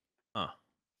 Huh.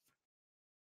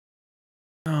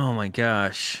 Oh my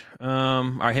gosh. All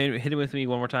right, hit it with me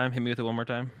one more time. Hit me with it one more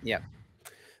time. Yep.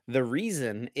 The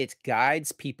reason it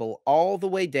guides people all the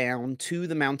way down to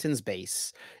the mountain's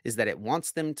base is that it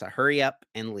wants them to hurry up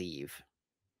and leave.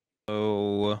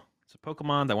 So it's a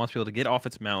Pokemon that wants people to get off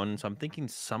its mountain. So I'm thinking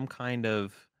some kind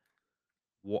of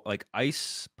like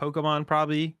ice Pokemon,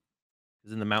 probably.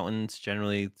 Because in the mountains,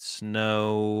 generally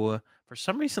snow. For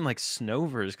some reason, like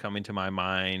Snover is coming to my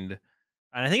mind.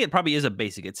 And I think it probably is a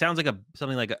basic. It sounds like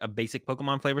something like a basic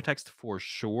Pokemon flavor text for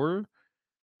sure.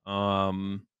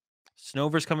 Um,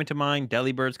 Snover's coming to mind.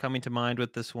 Delibird's coming to mind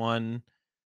with this one.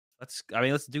 I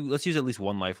mean, let's use at least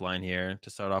one lifeline here to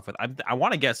start off with. I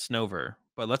want to guess Snover,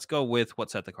 but let's go with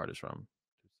what set the card is from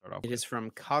to start off It with. is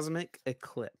from Cosmic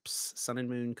Eclipse, Sun and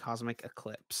Moon Cosmic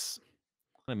Eclipse.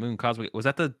 Moon Cosmic, was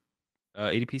that the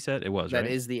ADP set? It was, That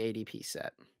right? is the ADP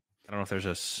set. I don't know if there's a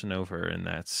Snover in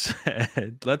that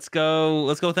set. Let's go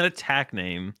with an attack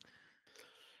name.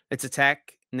 Its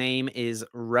attack name is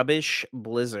Rubbish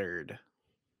Blizzard.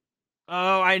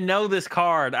 Oh, I know this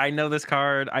card. I know this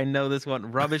card. I know this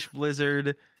one. Rubbish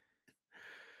Blizzard.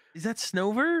 Is that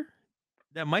Snover?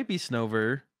 That might be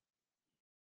Snover.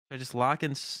 I just lock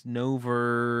in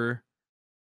Snover.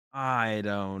 I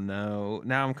don't know.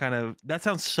 Now I'm kind of that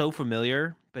sounds so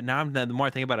familiar, but now the more I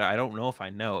think about it, I don't know if I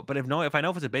know it. But if I know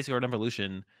if it's a basic or an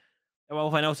evolution, well,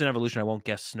 if I know it's an evolution, I won't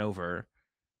guess Snover.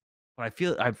 But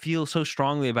I feel so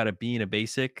strongly about it being a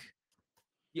basic.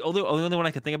 The only one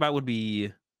I could think about would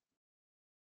be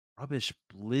Rubbish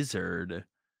Blizzard.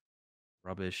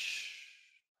 Rubbish.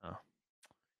 Oh.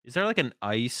 Is there like an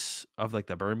ice of like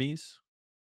the Burmese?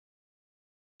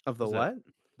 Of the Was it what?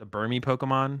 the Burmy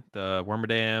Pokemon? The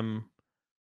Wormadam?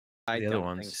 I The other don't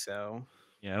think ones? so.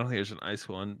 Yeah, I don't think there's an ice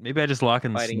one. Maybe I just lock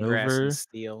in Fighting Grass and Snover.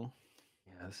 Steel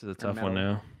Yeah, this is a or tough one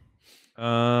Metal. now.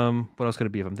 What else could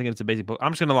it be? If I'm thinking it's a basic book,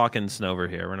 I'm just gonna lock in Snover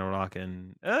here. We're gonna lock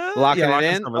in. Yeah, Locking it lock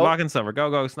in in. Snover. Oh, Lock in Snover. Go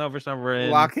go Snover. Snover in.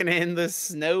 locking in the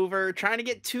Snover. Trying to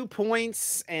get 2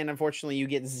 points. And unfortunately, you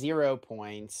get 0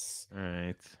 points All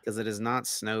right. because it is not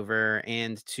Snover.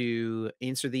 And to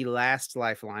answer the last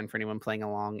lifeline for anyone playing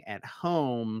along at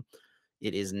home,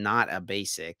 it is not a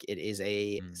basic. It is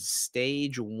a Hmm.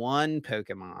 stage 1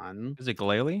 Pokemon. Is it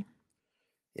Glalie?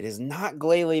 It is not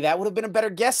Glalie. That would have been a better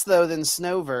guess though than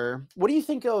Snover. What do you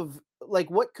think of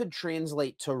like what could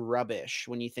translate to rubbish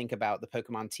when you think about the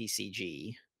Pokemon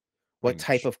TCG? What Like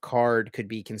type of card could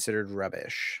be considered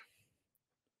rubbish?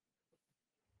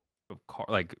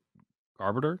 like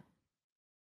Garbiter?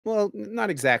 Well, not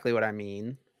exactly what I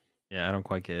mean. Yeah, I don't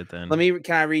quite get it Let then. me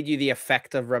can I read you the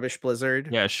effect of Rubbish Blizzard?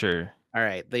 Yeah, sure. All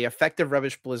right. The effect of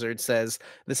Rubbish Blizzard says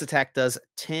this attack does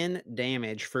 10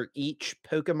 damage for each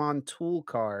Pokemon tool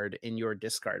card in your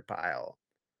discard pile.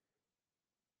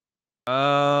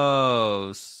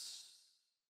 Oh,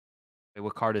 wait,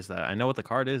 what card is that? I know what the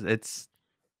card is. It's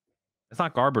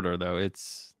not Garbiter though.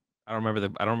 I don't remember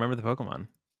the Pokemon.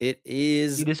 It See,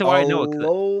 is this is why I know it.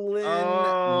 Alolan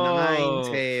Oh,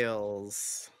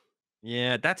 Ninetales.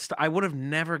 yeah. I would have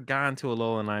never gone to a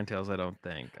Alola Ninetales. I don't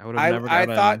think I would have I never I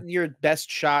gotten. thought your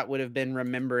best shot would have been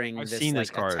remembering I've this, seen this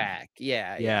like, card. attack.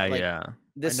 Yeah, yeah, Yeah, like, yeah. I know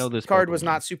this this card was Pokemon.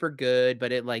 not super good,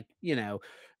 but it, like,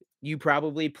 you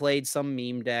probably played some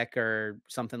meme deck or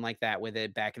something like that with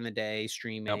it back in the day, Yep.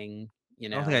 streaming, I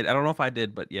don't know if I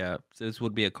did, but yeah, this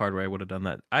would be a card where I would have done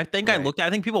that. Right. I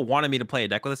think people wanted me to play a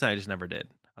deck with this, and I just never did.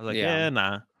 I was like, Yeah. yeah,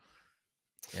 nah.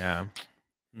 Yeah.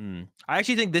 Hmm. I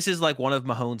actually think this is like one of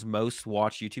Mahone's most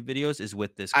watched YouTube videos is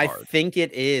with this I card. think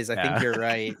it is, I think Yeah. you're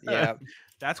right, yeah.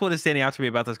 That's what is standing out to me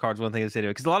about this card is one thing that's standing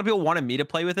out because a lot of people wanted me to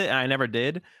play with it, and I never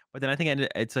did. But then I think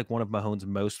it's like one of Mahone's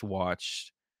most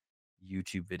watched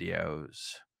YouTube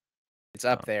videos. It's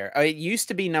up there. It used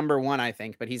to be number 1, I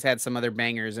think, but he's had some other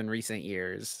bangers in recent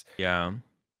years. Yeah.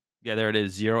 Yeah, there it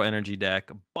is. Zero energy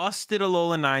deck. Busted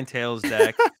Alola Ninetales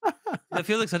deck. That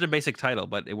feels like such a basic title,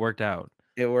 but it worked out.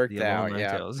 It The worked Alola out,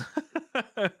 yeah.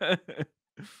 Ninetales.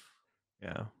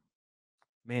 Yeah.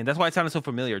 Man, that's why it sounded so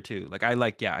familiar too.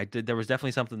 Like yeah, I did there was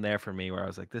definitely something there for me where I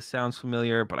was like, this sounds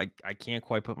familiar, but I can't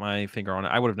quite put my finger on it.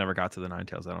 I would have never got to the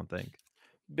Ninetales, I don't think.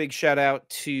 Big shout out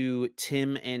to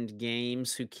Tim and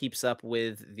Games who keeps up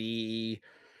with the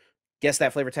Guess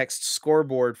That Flavor Text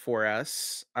scoreboard for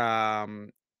us.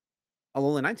 Alolan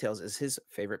Ninetales is his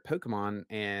favorite Pokemon,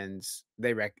 and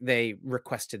they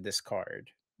requested this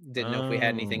card. Didn't know if we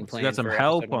had anything Oh, so you got planned some for episode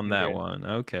help on that 100. one. I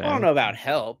don't Okay. know about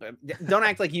help. Don't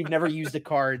act like you've never used a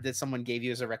card that someone gave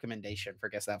you as a recommendation for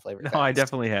guess that flavor No, I text.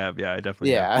 definitely have. Yeah, I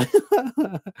definitely have.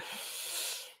 Yeah.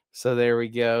 So there we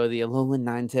go. The Alolan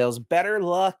Ninetales. Better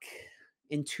luck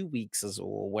in 2 weeks,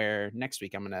 Azul, where next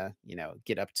week I'm gonna,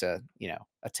 get up to,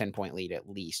 a 10-point lead at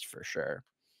least for sure.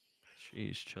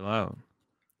 Jeez, chill out.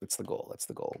 That's the goal. That's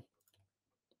the goal.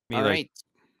 Me All like right.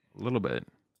 a little bit.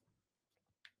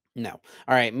 No.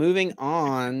 All right. Moving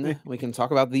on, we can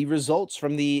talk about the results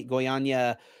from the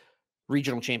Goiânia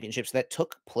regional championships that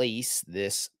took place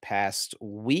this past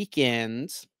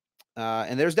weekend.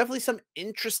 And there's definitely some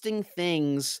interesting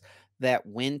things that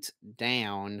went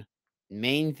down.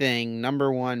 Main thing,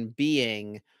 number one,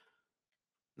 being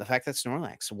the fact that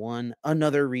Snorlax won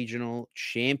another regional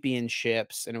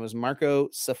championships, and it was Marco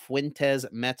Cifuentes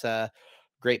Meta,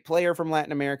 great player from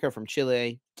Latin America, from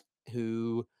Chile,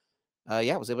 who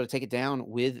yeah, was able to take it down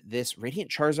with this Radiant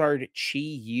Charizard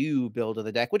Chi-Yu build of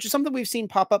the deck, which is something we've seen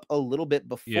pop up a little bit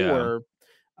Yeah. before.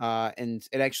 And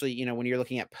it actually, when you're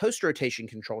looking at post rotation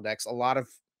control decks, a lot of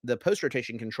the post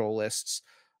rotation control lists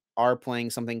are playing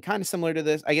something kind of similar to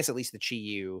this. I guess at least the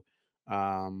Chi-Yu.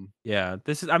 Yeah.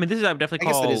 This is I mean, this is I would definitely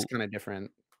I guess that is call kind of different.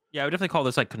 yeah, I would definitely call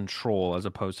this like control as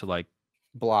opposed to like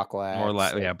Block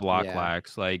lags. Yeah, block Yeah.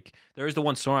 lax. Like there is the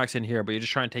one Snorlax in here, but you're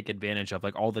just trying to take advantage of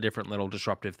like all the different little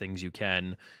disruptive things you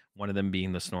can. One of them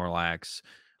being the Snorlax.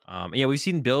 Yeah, we've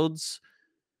seen builds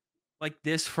like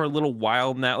this for a little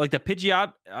while now. Like the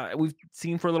Pidgeot, we've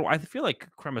seen for a little. I feel like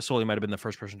Cremasoli might have been the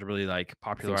first person to really like I think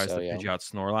popularize so. the Yeah. Pidgeot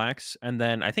Snorlax, and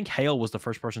then I think Hale was the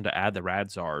first person to add the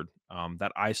Radzard.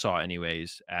 That I saw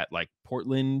anyways at like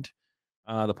Portland,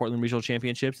 the Portland Regional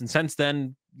Championships, and since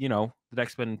then, the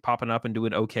deck's been popping up and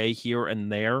doing okay here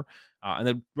and there. And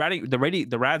the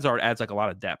Radzard adds like a lot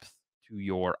of depth to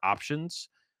your options,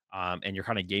 and your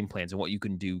kind of game plans and what you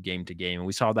can do game to game. And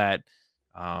we saw that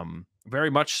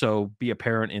very much so be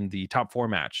apparent in the top four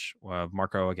match of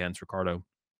Marco against Ricardo.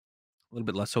 A little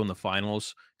bit less so in the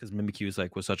finals because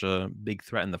Mimikyu was such a big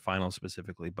threat in the finals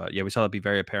specifically. But yeah, we saw that be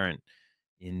very apparent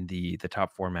in the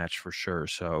top four match for sure.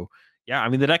 So yeah, I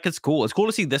mean the deck is cool. It's cool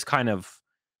to see this kind of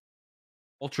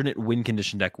alternate win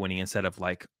condition deck winning instead of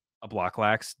like a block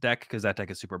lax deck because that deck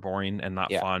is super boring and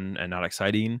not Yeah. fun and not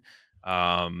exciting.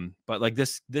 But like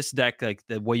this deck, like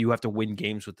the way you have to win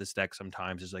games with this deck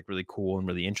sometimes is like really cool and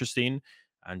really interesting,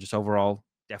 and just overall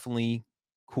definitely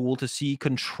cool to see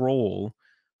control.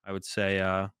 I would say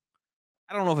I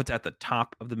don't know if it's at the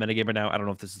top of the metagame right now. I don't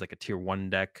know if this is like a tier one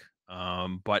deck,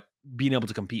 but being able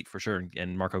to compete for sure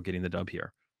and Marco getting the dub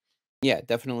here. Yeah,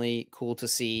 definitely cool to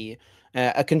see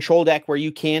a control deck where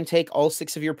you can take all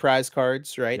 6 of your prize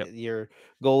cards, right? Yep. Your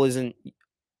goal isn't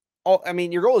all I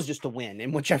mean, your goal is just to win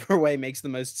in whichever way makes the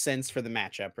most sense for the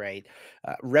matchup, right?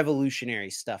 Revolutionary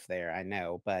stuff there, I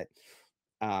know, but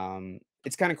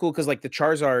it's kind of cool because like the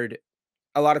Charizard,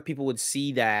 a lot of people would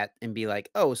see that and be like,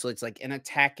 "Oh, so it's like an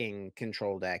attacking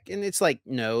control deck." And it's like,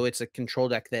 no, it's a control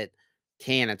deck that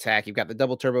can attack. You've got the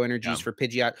double turbo energies Yeah. for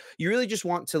Pidgeot. You really just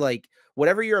want to like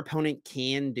whatever your opponent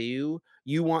can do,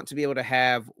 you want to be able to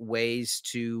have ways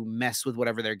to mess with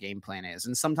whatever their game plan is.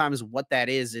 And sometimes what that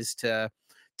is to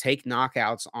take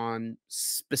knockouts on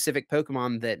specific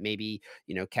Pokemon that maybe,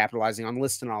 capitalizing on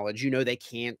list knowledge, they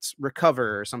can't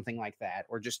recover or something like that,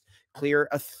 or just clear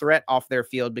a threat off their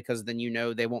field because then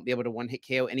they won't be able to one hit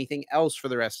KO anything else for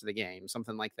the rest of the game,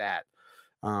 something like that.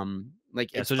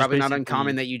 Like Yeah. it's So just probably not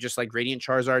uncommon basically that you just like Radiant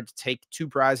Charizard to take two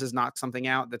prizes, knock something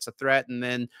out that's a threat, and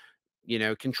then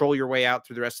control your way out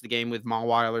through the rest of the game with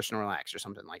Mawile or Snorlax or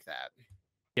something like that.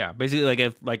 yeah, basically like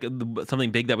if like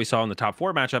something big that we saw in the top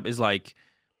four matchup is like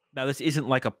now, this isn't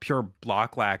like a pure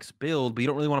block lax build, but you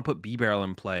don't really want to put B Barrel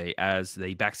in play as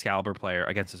the Baxcalibur player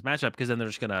against this matchup because then they're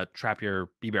just going to trap your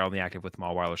B Barrel in the active with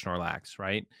Mawile or Snorlax,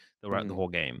 right? The Mhm. whole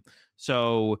game.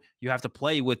 So you have to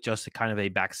play with just a kind of a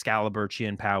Baxcalibur,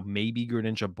 Chien Pao, maybe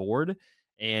Greninja board.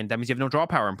 And that means you have no draw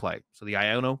power in play. So the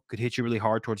Iono could hit you really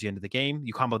hard towards the end of the game.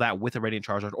 You combo that with a Radiant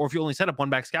Charizard. Or if you only set up one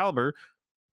Baxcalibur,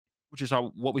 which is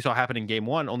what we saw happen in game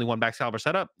one, only one Baxcalibur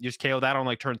setup. You just KO that on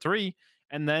like turn three,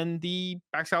 and then the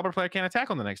Baxcalibur player can't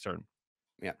attack on the next turn.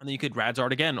 Yeah. And then you could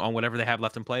Radzard again on whatever they have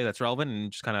left in play that's relevant,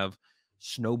 and just kind of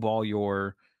snowball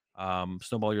your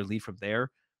lead from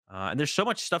there. And there's so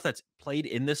much stuff that's played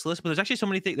in this list, but there's actually so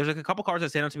many things. There's like a couple cards that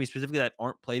stand out to me specifically that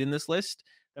aren't played in this list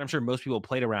that I'm sure most people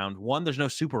played around. One, there's no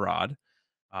Super Rod.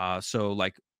 So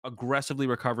like aggressively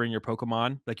recovering your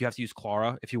Pokemon. Like, you have to use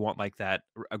Clara if you want, like, that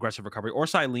aggressive recovery, or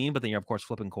Silene, but then you're, of course,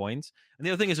 flipping coins. And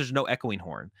the other thing is there's no Echoing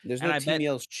Horn. There's And no I bet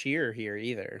T-Meal's cheer here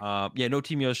either. yeah, no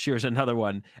Team Shear is another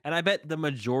one. And I bet the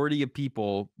majority of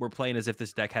people were playing as if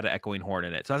this deck had an Echoing Horn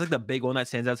in it. So that's like the big one that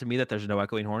stands out to me, that there's no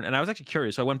Echoing Horn. And I was actually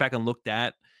curious. So I went back and looked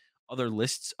at other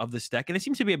lists of this deck, and it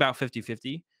seems to be about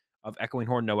 50-50 of Echoing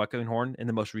Horn, no Echoing Horn in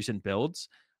the most recent builds.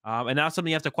 And now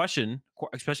something you have to question,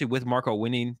 especially with Marco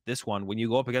winning this one. When you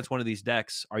go up against one of these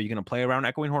decks, are you going to play around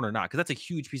Echoing Horn or not? Because that's a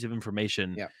huge piece of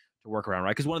information Yeah. to work around,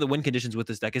 right? Because one of the win conditions with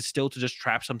this deck is still to just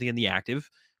trap something in the active.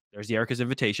 There's the Erica's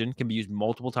Invitation, can be used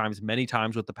multiple times, many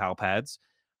times with the Pal Pads.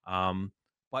 Um,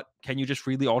 but can you just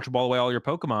freely Ultra Ball away all your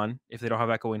Pokemon if they don't have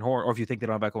Echoing Horn, or if you think they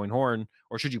don't have Echoing Horn,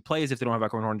 or should you play as if they don't have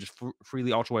Echoing Horn, just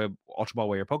freely Ultra Ball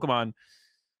away your Pokemon?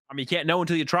 I mean, you can't know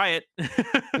until you try it.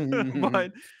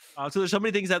 But so there's so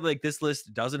many things that like this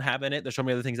list doesn't have in it. There's so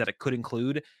many other things that it could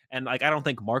include, and like I don't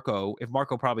think Marco, if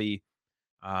Marco probably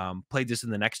played this in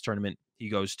the next tournament he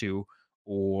goes to,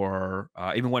 or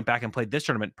even went back and played this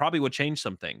tournament, probably would change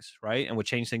some things, right? And would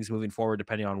change things moving forward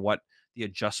depending on what the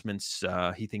adjustments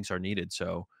he thinks are needed.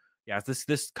 So yeah,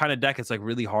 this kind of deck, it's like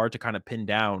really hard to kind of pin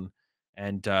down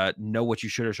and know what you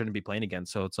should or shouldn't be playing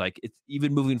against. So it's like it's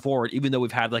even moving forward, even though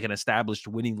we've had like an established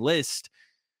winning list,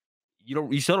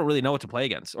 you still don't really know what to play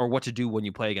against or what to do when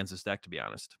you play against this deck, to be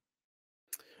honest.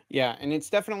 Yeah, and it's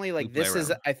definitely We like play this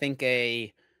is, around. I think,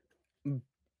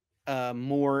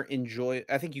 more enjoy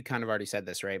I think you kind of already said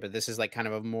this, right? But this is like kind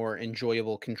of a more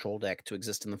enjoyable control deck to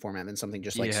exist in the format than something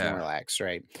just like Yeah, Snorlax,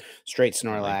 right? Straight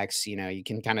definitely. Snorlax, you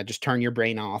can kind of just turn your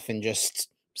brain off and just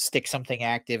stick something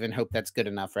active and hope that's good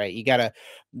enough, right?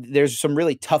 There's some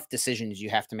really tough decisions you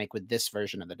have to make with this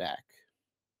version of the deck.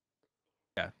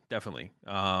 Yeah, definitely.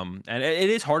 And it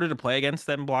is harder to play against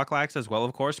than block lax as well,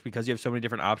 of course, because you have so many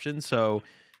different options. So,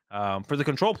 for the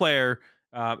control player,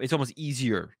 it's almost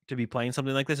easier to be playing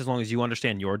something like this as long as you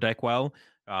understand your deck well.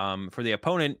 For the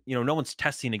opponent, no one's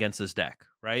testing against this deck,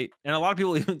 right? And a lot of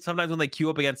people, even sometimes when they queue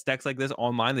up against decks like this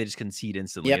online, they just concede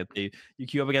instantly. Yep. If you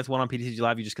queue up against one on PTCG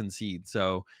Live, you just concede.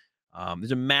 So,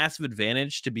 there's a massive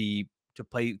advantage to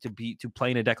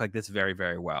playing a deck like this very,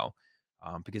 very well,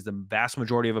 because the vast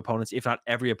majority of opponents, if not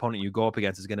every opponent you go up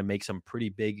against, is going to make some pretty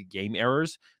big game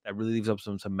errors that really leaves up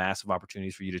some massive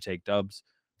opportunities for you to take dubs.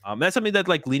 That's something that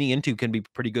like leaning into can be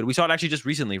pretty good. We saw it actually just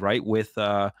recently, right, with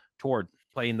Tord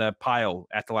playing the pile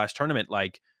at the last tournament.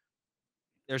 Like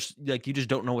there's like you just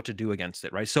don't know what to do against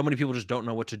it, right? So many people just don't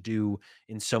know what to do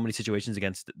in so many situations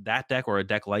against that deck or a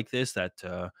deck like this that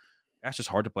that's just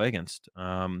hard to play against.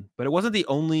 But it wasn't the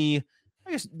only.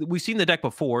 I guess we've seen the deck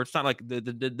before. It's not like the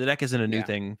deck isn't a new Yeah.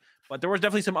 thing, but there was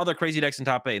definitely some other crazy decks in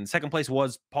top eight. And second place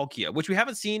was Palkia, which we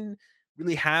haven't seen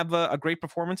really have a great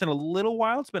performance in a little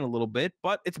while. It's been a little bit,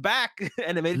 but it's back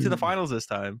and it made it to the finals this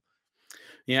time.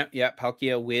 Yeah, yeah,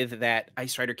 Palkia with that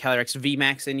Ice Rider Calyrex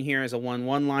VMAX in here as a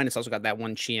 1/1 line. It's also got that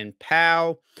one Chien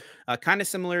Pao. Kind of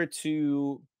similar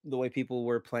to the way people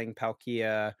were playing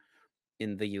Palkia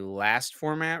in the last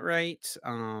format, right?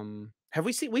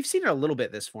 We've seen it a little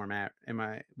bit this format.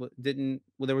 Didn't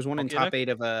well there was one in Palkia top deck. 8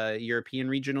 of European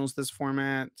regionals this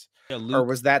format, Yeah, or Luke.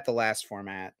 was that the last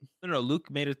format? No, Luke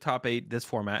made a top eight this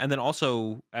format, and then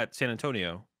also at San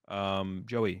Antonio,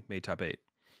 Joey made top eight.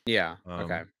 Yeah.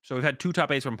 Okay. So we've had 2 top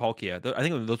 8s from Palkia. I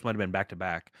think those might have been back to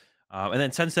back. And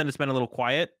then since then, it's been a little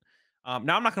quiet.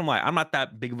 Now I'm not gonna lie, I'm not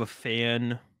that big of a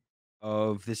fan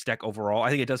of this deck overall. I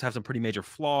think it does have some pretty major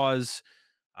flaws.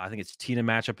 I think its Tina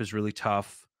matchup is really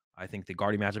tough. I think the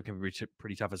Guardy matchup can be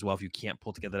pretty tough as well if you can't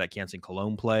pull together that Canson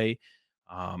Cologne play.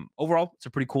 Overall, it's a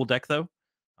pretty cool deck though.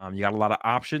 You got a lot of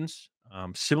options,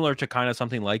 similar to kind of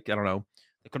something like I don't know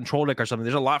the control deck or something.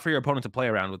 There's a lot for your opponent to play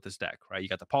around with this deck, right? You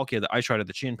got the Palkia, the Ice Rider,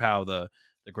 the Chien Pao, the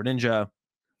Greninja.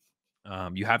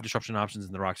 You have disruption options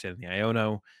in the Roxanne and the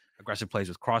Iono, aggressive plays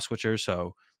with cross switchers.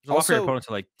 So there's a lot for your Also, opponent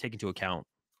to like take into account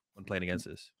when playing against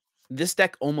this. this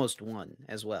deck almost won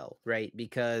as well, right? Yeah,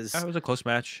 Because it was a close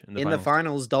match in the in the finals.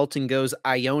 finals, Dalton goes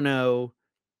Iono,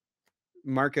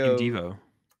 Team Marco. Devo. Or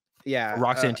Yeah,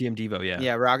 Roxanne TM Devo, yeah.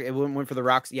 yeah, it went for the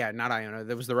Rocks. Yeah, not Iona.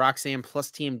 There was the Roxanne plus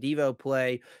Team Devo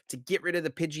play to get rid of the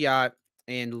Pidgeot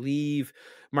and leave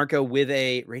Marco with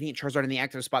a Radiant Charizard in the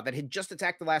active spot that had just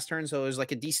attacked the last turn. So it was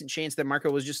like a decent chance that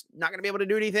Marco was just not going to be able to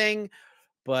do anything.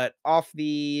 But off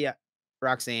the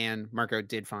Roxanne, Marco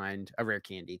did find a rare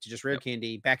candy to just rare Yep.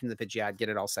 candy back into the Pidgeot, get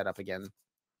it all set up again.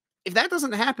 If that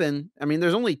doesn't happen, I mean,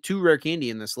 there's only two rare candy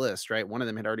in this list, right? One of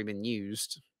them had already been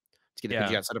used to get the Yeah.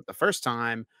 Pidgeot set up the first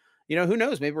time. Who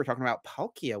knows? Maybe we're talking about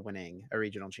Palkia winning a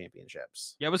regional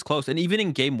championships. Yeah, it was close. And even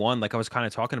in game one, like I was kind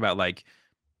of talking about, like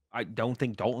I don't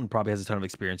think Dalton probably has a ton of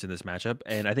experience in this matchup,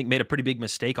 and I think made a pretty big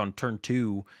mistake on turn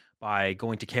 2 by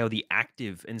going to KO the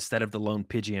active instead of the lone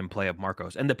Pidgeot play of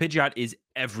Marcos. And the Pidgeot is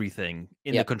everything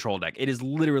in the Yep. control deck. It is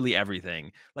literally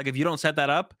everything. Like, if you don't set that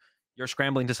up, you're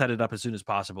scrambling to set it up as soon as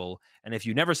possible, and if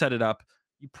you never set it up,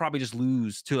 you probably just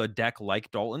lose to a deck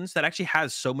like Dalton's that actually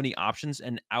has so many options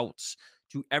and outs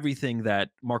to everything that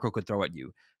Marco could throw at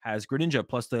you. Has Greninja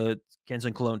plus the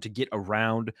Canceling Cologne to get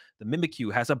around the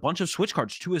Mimikyu, has a bunch of switch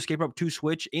cards, 2 Escape Rope, 2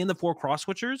 Switch, and the 4 Cross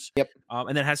Switchers, Yep.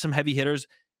 and then has some heavy hitters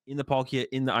in the Palkia,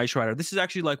 in the Ice Rider. This is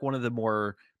actually like one of the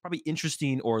more probably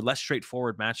interesting or less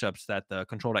straightforward matchups that the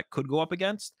control deck could go up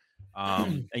against.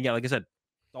 And yeah, like I said,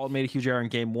 Dalton made a huge error in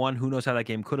game 1. Who knows how that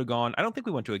game could have gone? I don't think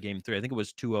we went to a game 3. I think it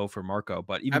was 2-0 for Marco,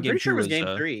 but even I'm game pretty sure 2 it was was,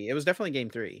 game 3. It was definitely game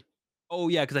 3. oh,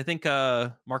 yeah, because I think,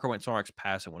 Marco went Snorlax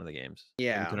pass in one of the games, so we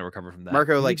Yeah. couldn't recover from that.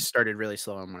 Marco, We like, started really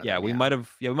slow on one of Yeah, them, we yeah. might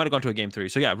have gone to a game 3.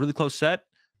 So, yeah, really close set.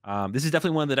 This is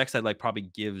definitely one of the decks that, like, probably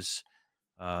gives,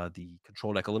 the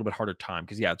control deck a little bit harder time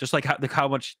because, yeah, just like how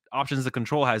much options the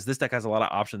control has, this deck has a lot of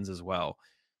options as well.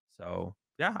 So,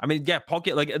 yeah, I mean, yeah,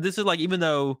 Palkia, like, this is, like, even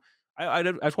though I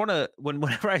just wanna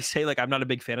whenever I say, like, I'm not a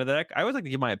big fan of the deck, I always like to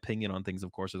give my opinion on things,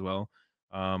 of course, as well.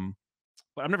 Um,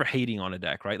 but I'm never hating on a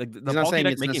deck, right? Like, He's the not Palkia saying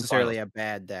deck it's making finals. necessarily a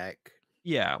bad deck.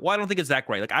 Yeah, well, I don't think it's that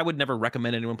great. Like, I would never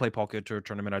recommend anyone play Palkia to a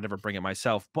tournament. I'd never bring it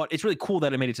myself, but it's really cool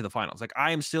that it made it to the finals. Like,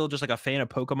 I am still just like a fan of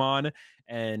Pokemon,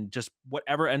 and just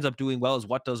whatever ends up doing well is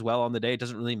what does well on the day. It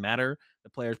doesn't really matter. The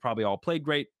players probably all played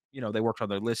great. You know, they worked on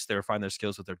their lists. They refined their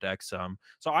skills with their decks. So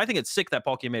I think it's sick that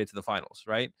Palkia made it to the finals,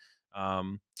 right?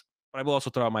 Um, but I will also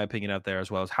throw out my opinion out there as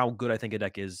well as how good I think a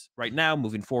deck is right now,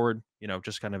 moving forward. You know,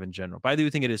 just kind of in general. But I do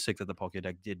think it is sick that the Palkia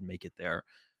deck did make it there,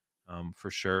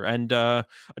 for sure. And a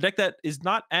deck that is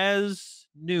not as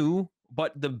new,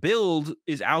 but the build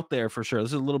is out there for sure. This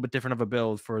is a little bit different of a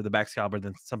build for the Baxcalibur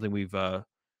than something we've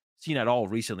seen at all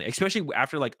recently, especially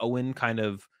after like Owen kind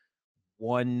of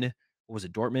won, what was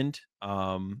it, Dortmund?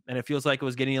 And it feels like it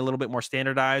was getting a little bit more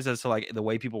standardized as to like the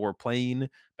way people were playing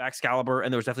Baxcalibur,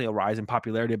 and there was definitely a rise in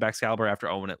popularity of Baxcalibur after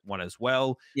Owen won as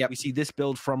well. Yep. We see this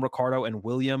build from Ricardo and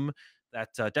William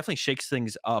that definitely shakes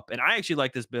things up, and I actually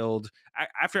like this build.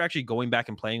 After actually going back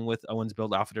and playing with Owen's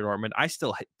build after Dortmund, I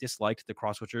still disliked the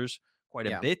cross switchers quite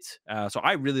a Yeah. bit. So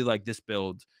I really like this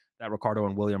build that Ricardo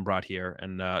and William brought here,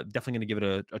 and definitely going to give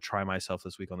it a try myself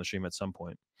this week on the stream at some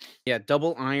point. Yeah,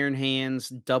 double Iron Hands,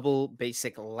 double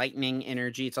basic Lightning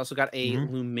Energy. It's also got a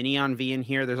Mhm. Luminion V in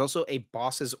here. There's also a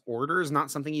Boss's Orders, not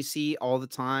something you see all the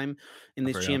time in Not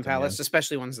these very GM often, yeah. Palace,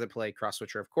 especially ones that play Cross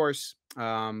Switcher, of course.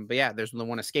 But yeah, there's the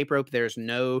one Escape Rope. There's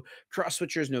no Cross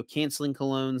Switchers, no Canceling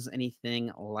Colognes,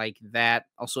 anything like that.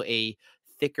 Also, a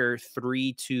thicker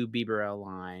 3-2 Bibarel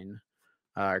line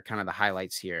are kind of the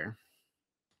highlights here.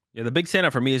 Yeah, the big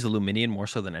standout for me is the Luminion more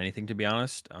so than anything, to be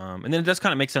honest. And then it does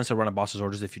kind of make sense to run a boss's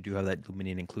orders if you do have that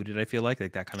Luminion included. I feel like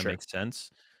that kind of Sure. makes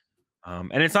sense.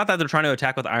 And it's not that they're trying to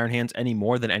attack with Iron Hands any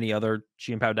more than any other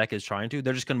Chi deck is trying to.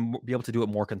 They're just going to be able to do it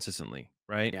more consistently,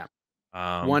 right? Yeah.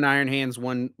 Um, One Iron Hands,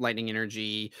 one Lightning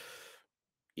Energy.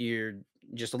 You're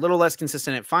just a little less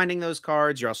consistent at finding those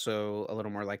cards. You're also a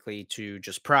little more likely to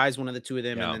just prize one of the two of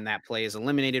them, and yeah, then that play is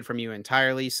eliminated from you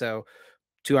entirely. So,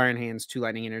 two Iron Hands, two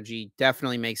Lightning Energy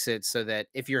definitely makes it so that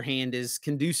if your hand is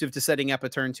conducive to setting up a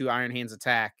turn two Iron Hands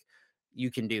attack, you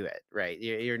can do it, right?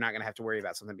 You're not going to have to worry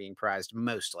about something being prized,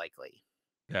 most likely.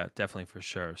 yeah, definitely for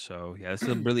sure. So yeah, this is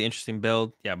a really interesting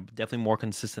build. Yeah, definitely more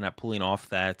consistent at pulling off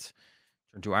that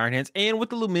turn two Iron Hands. And with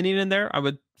the Luminion in there, I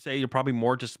would say you're probably a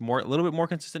little bit more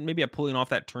consistent, maybe at pulling off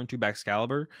that turn two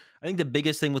Baxcalibur. I think the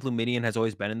biggest thing with Luminion has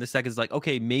always been in this deck is like,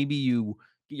 okay, maybe you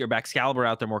get your Baxcalibur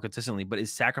out there more consistently, but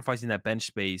is sacrificing that bench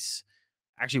space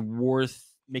actually worth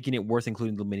making it worth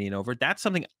including the Luminion over? That's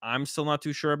something I'm still not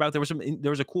too sure about. There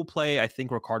was a cool play I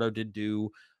think Ricardo did do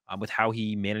with how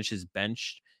he managed his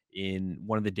bench in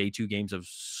one of the day two games of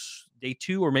day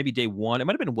two or maybe day one. It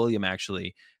might have been William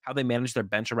actually, how they managed their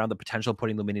bench around the potential of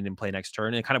putting Luminion in play next turn.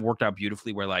 And it kind of worked out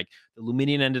beautifully where like the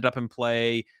Luminion ended up in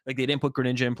play. Like they didn't put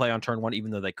Greninja in play on turn one,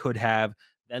 even though they could have.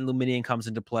 Then Luminion comes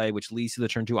into play, which leads to the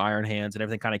turn two Iron Hands, and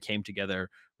everything kind of came together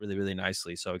really, really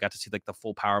nicely. So I got to see like the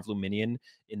full power of Luminion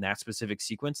in that specific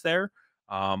sequence there.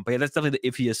 But yeah, that's definitely the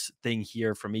iffiest thing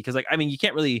here for me because, like, I mean, you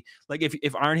can't really like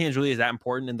if Iron Hands really is that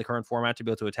important in the current format to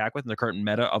be able to attack with in the current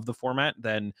meta of the format,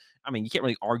 then I mean, you can't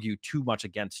really argue too much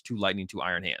against two Lightning, two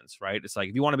Iron Hands, right? It's like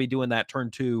if you want to be doing that turn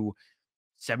two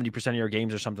 70% of your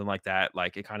games or something like that,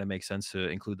 like it kind of makes sense to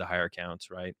include the higher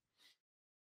counts, right?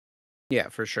 Yeah,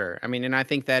 for sure. I mean, and I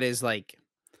think that is like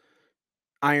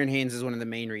Iron Hands is one of the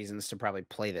main reasons to probably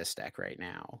play this deck right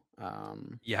now.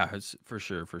 Yeah, it's for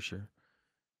sure, for sure.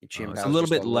 Chien It's a Pal is little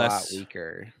just a bit lot less.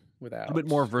 weaker. A little bit without.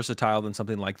 more versatile than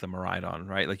something like the Miraidon,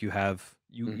 right? Like you're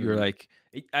Mhm. like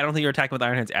I don't think you're attacking with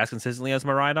Iron Hands as consistently as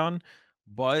Miraidon,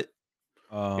 but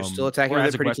You're still attacking or with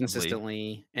as it pretty aggressively.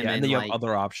 consistently, and Yeah, and then, then you have like,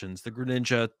 other options. The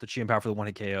Greninja, the Chi Power for the one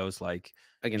hit KOs, like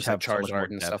you just against, like, have so much more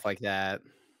Charizard and stuff depth. like that.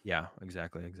 Yeah,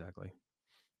 exactly, exactly.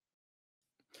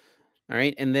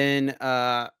 Alright, and then,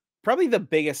 probably the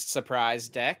biggest surprise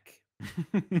deck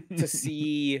to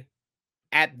see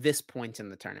at this point in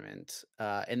the tournament,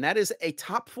 and that is a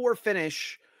top 4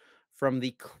 finish from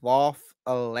the Cloth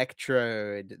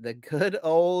Electrode, the good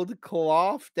old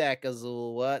Cloth deck,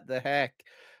 Azul. What the heck?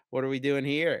 What are we doing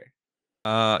here?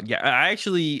 Yeah, I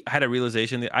actually had a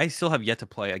realization that I still have yet to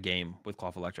play a game with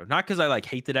Cloth Electrode. Not because I like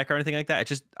hate the deck or anything like that.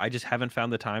 I just haven't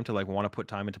found the time to like want to put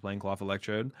time into playing Cloth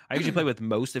Electrode. I usually play with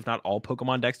most, if not all,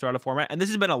 Pokemon decks throughout a format, and this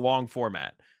has been a long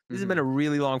format. This has been a Mhm.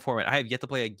 really long format. I have yet to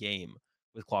play a game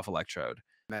with Cloth Electrode.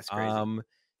 That's crazy. Um,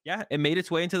 yeah, it made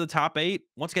its way into the top 8.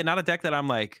 Once again, not a deck that I'm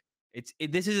like,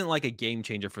 this isn't like a game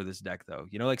changer for this deck though.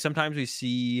 You know, like sometimes we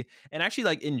see, and actually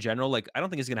like in general, like I don't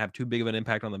think it's gonna have too big of an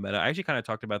impact on the meta. I actually kind of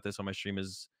talked about this on my stream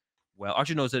as well.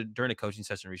 Actually, no, it was during a coaching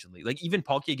session recently. Like even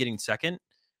Palkia getting second,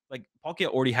 like Palkia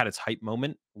already had its hype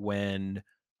moment when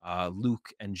Luke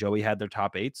and Joey had their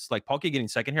top 8s. Like Palkia getting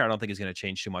second here, I don't think is going to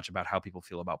change too much about how people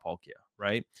feel about Palkia,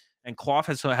 right? And Cloth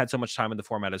has had so much time in the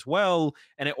format as well,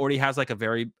 and it already has like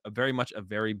very much a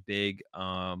very big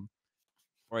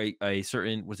or a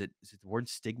certain is it the word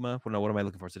stigma? Well, no, what am I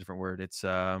looking for? It's a different word. It's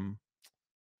where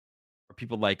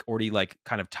people like already like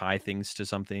kind of tie things to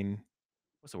something.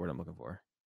 What's the word I'm looking for?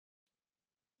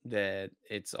 That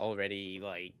it's already,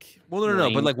 like, Well,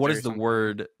 no, but, like, linked or something.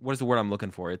 what is the word I'm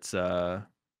looking for? It's,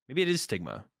 maybe it is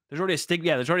stigma. There's already a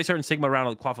yeah, there's already a certain stigma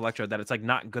around Cloth Electro that it's, like,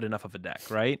 not good enough of a deck,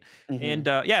 right? And,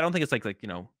 Mhm. yeah, I don't think it's like,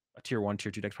 a tier 1,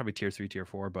 tier 2 deck, it's probably tier 3, tier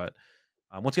 4, but,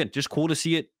 once again, just cool to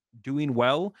see it doing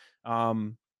well,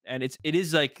 and it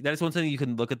is, like that is one thing you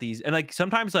can look at these and, like,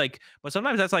 sometimes, like but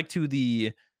sometimes that's, like, to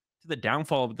the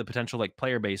downfall of the potential, like,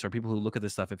 player base or people who look at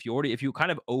this stuff. If you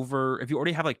kind of if you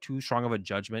already have, like, too strong of a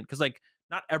judgment, because like,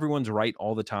 not everyone's right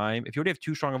all the time. If you already have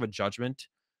too strong of a judgment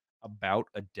about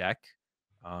a deck,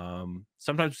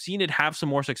 sometimes seeing it have some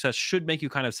more success should make you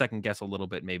kind of second guess a little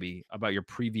bit maybe about your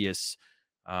previous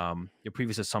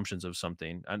assumptions of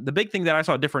something. And the big thing that I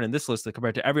saw different in this list that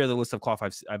compared to every other list of cloth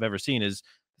I've ever seen is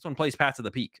this one plays Path to the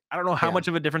Peak. I don't know how Yeah. much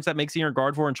of a difference that makes in your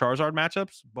Gardevoir and Charizard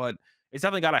matchups, but it's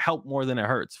definitely got to help more than it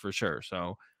hurts for sure.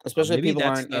 So Especially if maybe people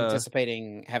that's aren't the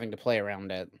anticipating having to play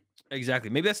around it. exactly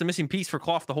maybe that's the missing piece for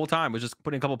Cloth the whole time was just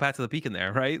putting a couple Path to the Peak in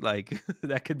there, right? Like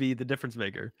that could be the difference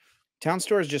maker. Town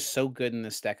Store is just so good in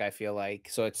this deck, I feel like.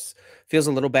 So it's feels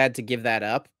a little bad to give that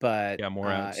up, but, Yeah, more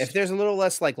if outs. there's a little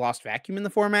less, like, lost vacuum in the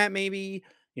format, maybe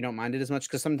you don't mind it as much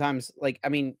because sometimes, like, I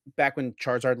mean, back when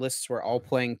Charizard lists were all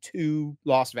playing 2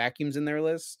 lost vacuums in their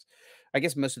list, I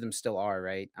guess most of them still are,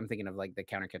 right? I'm thinking of, like, the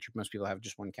counter catcher. Most people have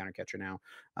just 1 counter catcher now.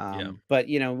 Yeah. But,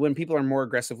 when people are more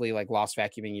aggressively, like, lost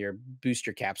vacuuming your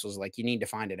booster capsules, like, you need to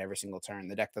find it every single turn.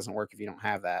 The deck doesn't work if you don't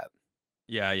have that.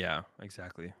 Yeah, yeah,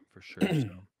 exactly, for sure.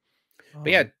 So,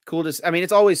 But yeah, cool to I mean,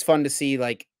 it's always fun to see,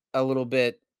 like, a little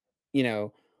bit, you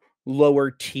know,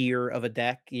 lower tier of a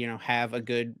deck, have a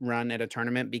good run at a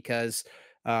tournament because,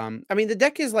 I mean, the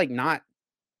deck is, like, not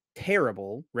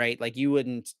terrible, right? Like, you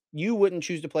wouldn't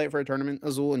choose to play it for a tournament,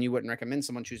 Azul, and you wouldn't recommend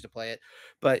someone choose to play it,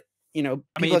 but,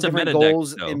 I mean, people have it's a different meta deck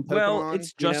goals though. in Well, Pokemon,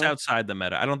 it's just outside the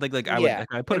meta. I don't think like Yeah.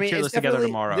 I put I a mean, tier it's list together definitely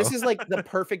this tomorrow. is, like, the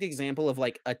perfect example of,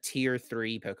 like, a tier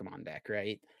 3 Pokemon deck,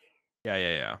 right? Yeah,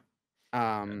 yeah, yeah.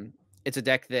 Yeah. Um, it's a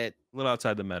deck that A little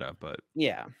outside the meta, but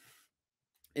yeah.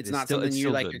 It's not it's something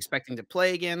you're, still like, good. expecting to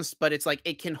play against, but it's like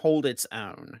it can hold its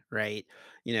own, right?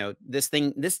 This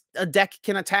a deck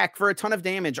can attack for a ton of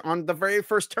damage on the very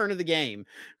first turn of the game,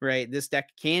 right? This deck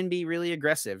can be really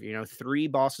aggressive, 3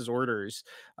 bosses orders.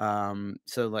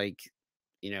 So, like,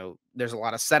 there's a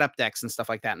lot of setup decks and stuff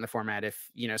like that in the format.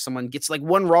 If, someone gets, like,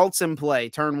 1 Ralts in play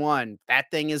turn 1, that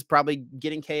thing is probably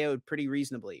getting KO'd pretty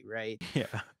reasonably, right?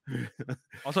 Yeah.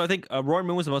 Also, I think Roaring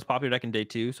Moon was the most popular deck in day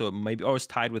 2, so it maybe it's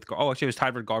tied with actually it was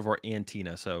tied with Gardevoir and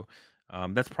Tina. So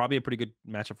that's probably a pretty good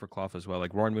matchup for Cloth as well.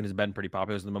 Like Roaring Moon has been pretty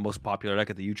popular. It's the most popular deck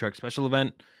at the Utrecht special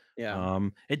event. Yeah.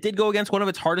 It did go against one of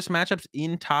its hardest matchups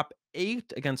in top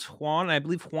 8 against Juan. I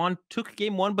believe Juan took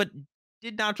game 1, but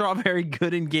did not draw very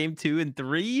good in game 2 and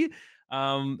 3.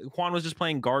 Juan was just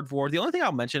playing Gardevoir. The only thing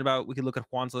I'll mention about we could look at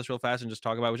Juan's list real fast and just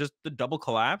talk about was just the double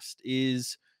collapsed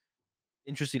is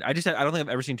interesting. I don't think I've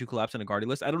ever seen 2 collapse in a Guardy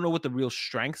list. I don't know what the real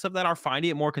strengths of that are. Finding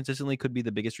it more consistently could be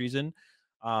the biggest reason.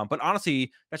 But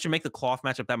honestly, that should make the Cloth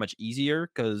matchup that much easier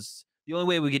because the only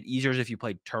way it would get easier is if you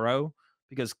played Turo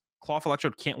because Cloth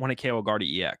Electrode can't want to KO a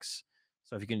Guardy EX.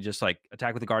 So if you can just like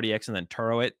attack with the Guard EX and then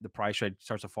Turo it, the price trade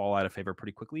starts to fall out of favor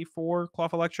pretty quickly for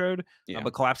Cloth Electrode. Yeah.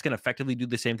 But Collapse can effectively do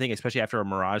the same thing, especially after a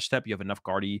Mirage step. You have enough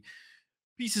Guardy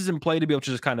pieces in play to be able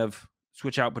to just kind of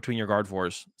switch out between your Guard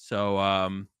fours. So,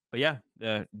 but yeah,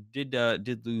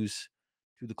 did lose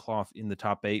to the Cloth in the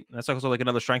top 8. And that's also like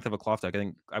another strength of a Cloth deck. I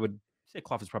think I would say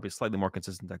Cloth is probably a slightly more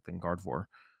consistent deck than Guard 4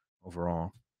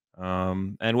 overall.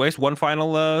 And waste one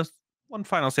final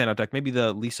standout deck, maybe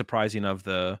the least surprising of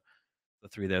the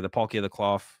 3 there, the Palkia, the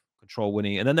Cloth, Control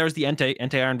winning, and then there's the Entei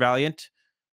Iron Valiant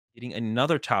getting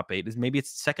another top 8. Is maybe it's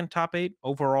second top 8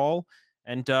 overall,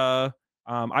 and I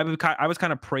was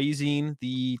kind of praising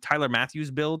the Tyler Matthews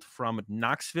build from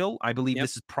Knoxville. I believe Yep.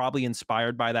 this is probably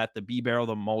inspired by that, the B Barrel,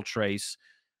 the Moltres,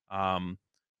 um,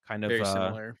 kind of Very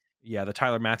similar. yeah, the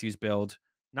Tyler Matthews build.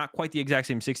 Not quite the exact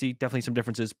same 60, definitely some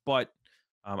differences, but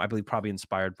I believe probably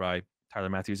inspired by Tyler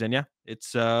Matthews. And yeah,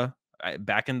 it's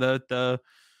back in the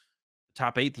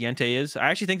top 8, the Entei is. I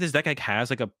actually think this deck like has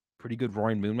like a pretty good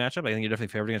Roaring Moon matchup. I think you're definitely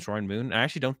favored against Roaring Moon. I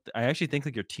actually think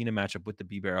like your Tina matchup with the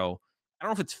B Barrel. I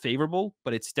don't know if it's favorable,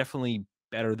 but it's definitely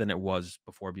better than it was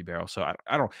before B Barrel. So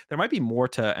I don't. There might be more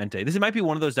to Entei. This might be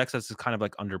one of those decks that's just kind of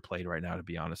like underplayed right now, to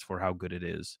be honest, for how good it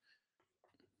is.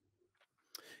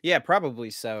 Yeah,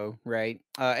 probably so, right?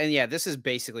 And yeah, this is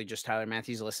basically just Tyler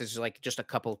Matthews' list. It's just like just a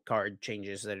couple card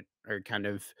changes that are kind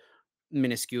of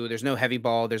minuscule. There's no heavy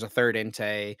ball. There's a third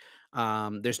Entei.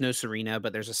 There's no Serena,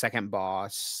 but there's a second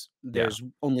boss. Yeah. There's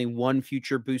only one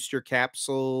future booster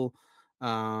capsule.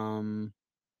 Um,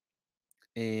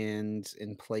 and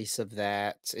in place of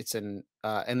that, it's an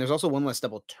and there's also one less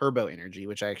double turbo energy,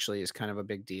 which actually is kind of a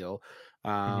big deal. Mhm.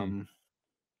 Um,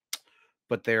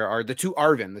 but there are the two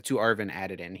Arvin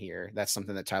added in here. That's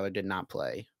something that Tyler did not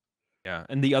play. Yeah,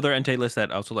 and the other Entei list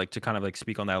that also like to kind of like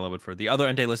speak on that a little bit further. The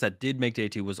other Entei list that did make day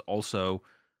 2 was also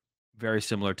very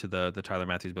similar to the Tyler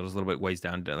Matthews build. It was a little bit ways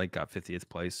down to like got 50th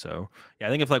place. So yeah, I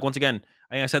think if like once again,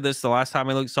 I think I said this the last time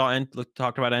I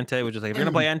talked about Entei, which is like if you're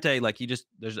gonna play Entei, like you just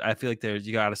there's I feel like there's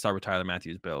you gotta start with Tyler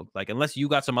Matthews build. Like unless you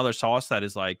got some other sauce that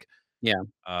is like Yeah,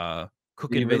 uh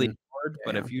cooking really even hard,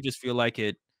 but yeah. if you just feel like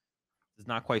it is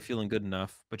not quite feeling good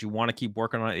enough, but you want to keep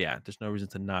working on it, yeah, there's no reason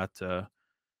to not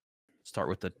start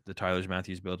with the Tyler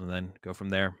Matthews build and then go from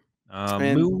there.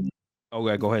 And Moon. Oh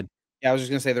yeah, go ahead. yeah, I was just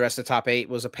gonna say the rest of the top 8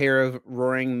 was a pair of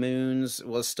Roaring Moons,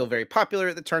 was still very popular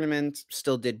at the tournament,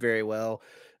 still did very well.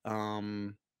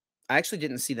 Um, I actually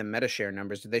didn't see the meta share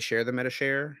numbers. Did they share the meta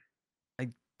share? I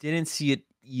didn't see it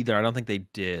either. I don't think they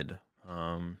did.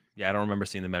 Yeah, I don't remember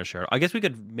seeing the meta share. I guess we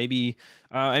could maybe.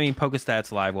 I mean,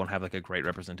 PokeStats Live won't have like a great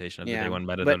representation of the day Yeah, one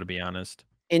meta, though. but To be honest,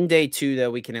 in day 2,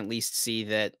 though, we can at least see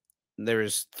that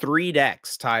there's 3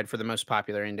 decks tied for the most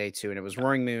popular in day 2, and it was yeah,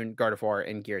 Roaring Moon, Gardevoir,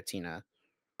 and Giratina.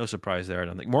 no surprise there. I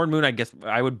don't think Moon Moon. I guess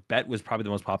I would bet was probably the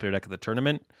most popular deck of the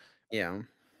tournament. Yeah.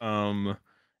 Um,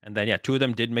 and then yeah, 2 of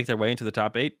them did make their way into the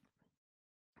top 8.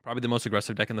 Probably the most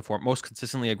aggressive deck in the most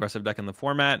consistently aggressive deck in the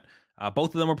format.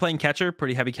 Both of them were playing catcher,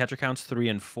 pretty heavy catcher counts, 3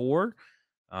 and 4.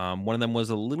 One of them was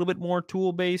a little bit more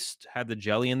tool based, had the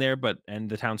jelly in there, but and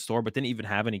the town store, but didn't even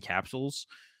have any capsules.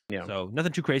 Yeah. So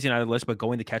nothing too crazy on either list, but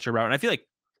going the catcher route. And I feel like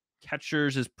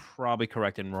catchers is probably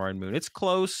correct in Roaring Moon. It's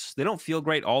close. They don't feel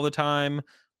great all the time,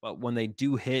 but when they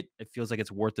do hit, it feels like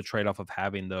it's worth the trade off of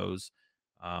having those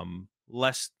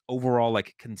less overall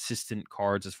like consistent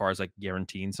cards as far as like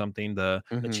guaranteeing something. The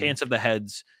Mhm. chance of the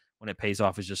heads when it pays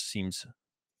off is just seems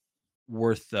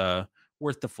worth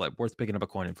worth the flip, worth picking up a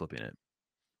coin and flipping it.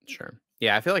 Sure.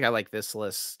 Yeah, I feel like I like this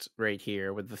list right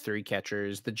here with the 3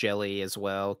 catchers, the jelly as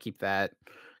well, keep that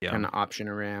Yeah. kinda option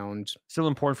around. Still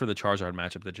important for the Charizard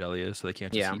matchup, the jelly is, so they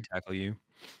can't just Yeah, heat tackle you.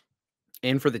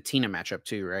 and for the Tina matchup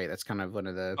too, right? That's kind of one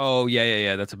of Oh, yeah, yeah,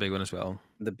 yeah, that's a big one as well.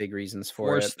 the big reasons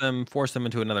for it. Force them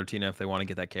into another Tina if they wanna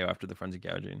get that KO after the Frenzy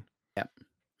Gouging. Yeah.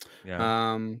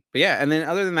 Yeah. But yeah, and then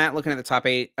other than that, looking at the top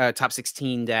 8, top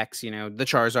 16 decks, the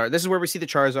Charizard. This is where we see the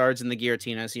Charizards and the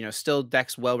Giratinas, still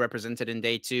decks well represented in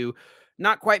day 2.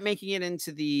 Not quite making it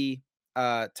into the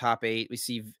top 8. We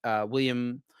see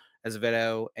William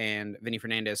Azevedo and Vinny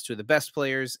Fernandez, two of the best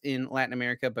players in Latin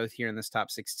America, both here in this top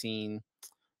 16.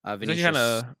 It's actually Vinicius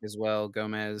kinda as well,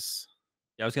 Gomez.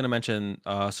 yeah, I was gonna mention,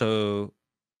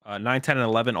 9, 10, and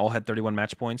 11 all had 31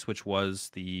 match points, which was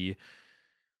the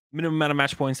minimum amount of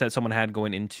match points that someone had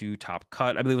going into top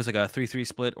cut. I believe it was like a 3-3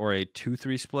 split or a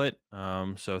 2-3 split.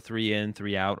 So 3 in,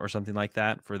 3 out, or something like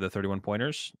that for the 31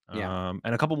 pointers. Yeah.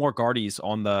 And a couple more guardies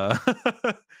on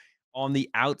the on the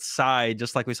outside,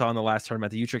 just like we saw in the last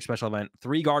tournament, the U-Trick special event.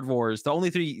 3 guard wars. The only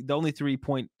 3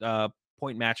 point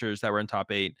point matchers that were in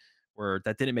top 8 were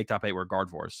that didn't make top 8 were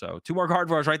guard wars. So 2 more guard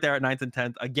wars right there at 9th and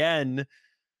 10th. Again,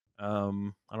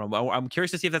 I don't know. I'm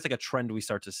curious to see if that's like a trend we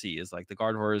start to see. Is like the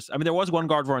Gardevoirs. I mean, there was one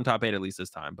Gardevoir in top 8 at least this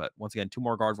time, but once again, two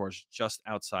more Gardevoirs just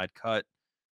outside cut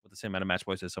with the same amount of match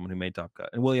points as someone who made top cut.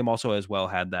 And William also as well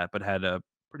had that, but had a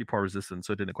pretty poor resistance,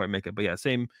 so it didn't quite make it. But yeah,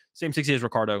 same 60 as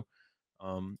Ricardo.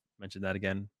 Mentioned that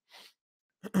again.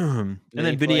 And Vinny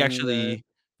then Vinny playing the actually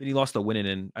Vinny lost the winning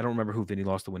in. I don't remember who Vinny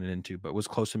lost the winning into, but was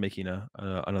close to making a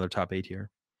another top 8 here.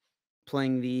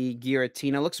 playing the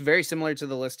Giratina. Looks very similar to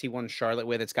the list he won Charlotte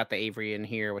with. It's got the Avery in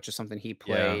here, which is something he Yeah.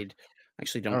 played. I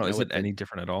actually I don't don't know. know Is it what the any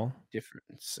different at all?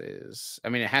 difference is. I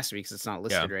mean, it has to be because it's not Yeah.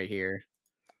 listed right here.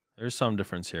 There's some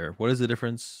difference here. What is the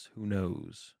difference? Who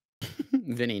knows?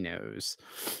 Vinny knows.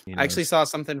 He I actually knows. saw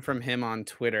something from him on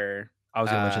Twitter. I was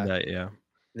gonna mention Uh, that, yeah.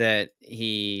 that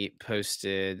he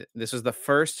posted. This was the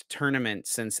first tournament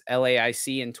since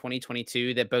LAIC in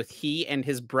 2022 that both he and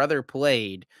his brother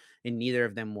played, and neither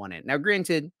of them won it. Now,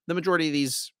 granted, the majority of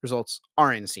these results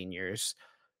are in seniors,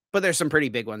 but there's some pretty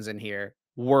big ones in here.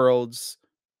 Worlds,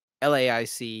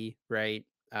 LAIC, right?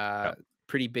 Yeah. Uh,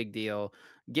 Pretty big deal.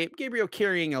 Gabriel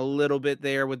carrying a little bit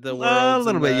there with the A worlds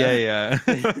little and bit, yeah,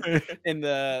 the yeah. in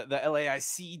the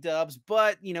LAIC dubs,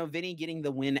 but Vinny getting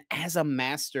the win as a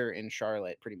master in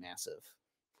Charlotte, pretty massive.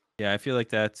 Yeah, I feel like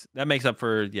that makes up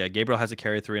for yeah, Gabriel has a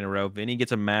carry 3 in a row. Vinny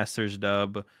gets a Masters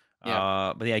dub.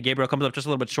 Yeah. But yeah, Gabriel comes up just a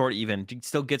little bit short even. He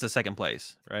still gets a second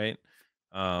place, right?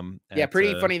 Yeah, At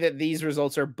pretty funny that these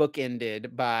results are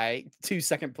bookended by 2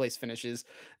 second place finishes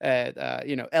at,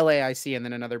 LAIC and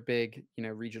then another big,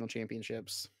 regional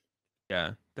championships.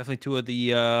 yeah, definitely two of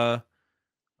the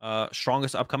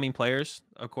strongest upcoming players,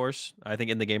 of course, I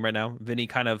think in the game right now. Vinny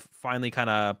kind of finally kind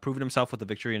of proven himself with the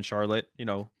victory in Charlotte.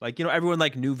 Everyone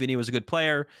like knew Vinny was a good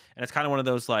player, and it's kind of one of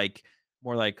those like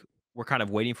more like we're kind of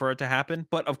waiting for it to happen.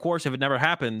 But of course, if it never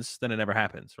happens, then it never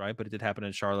happens, right? But it did happen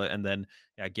in Charlotte, and then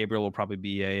yeah, Gabriel will probably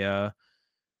be a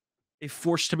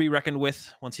force to be reckoned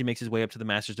with once he makes his way up to the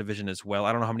Masters division as well.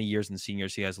 I don't know how many years in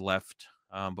seniors he has left,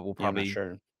 but we'll Yeah, I'm not probably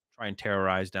sure. try and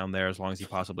terrorize down there as long as he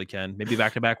possibly can. Maybe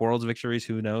back-to-back worlds victories,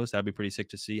 who knows? That'd be pretty sick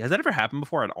to see. Has that ever happened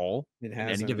before at all It in any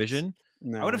hasn't. division?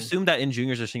 I would No. assume that in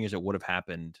juniors or seniors it would have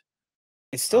happened.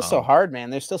 It's still so Um, hard, man.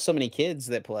 There's still so many kids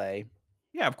that play.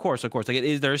 yeah, of course, of course. Like it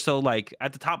is there's so like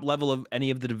at the top level of any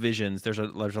of the divisions, there's a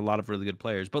lot of really good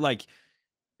players. But like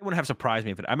it wouldn't have surprised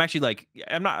me if I'm actually like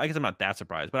I'm not I guess I'm not that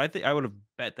surprised, but I think I would have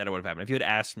bet that it would have happened. If you had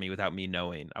asked me without me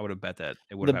knowing, I would have bet that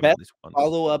it would The have happened best at least once.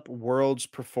 follow-up Worlds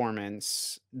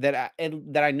performance that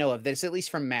I know of, that's at least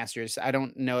from Masters. I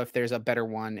don't know if there's a better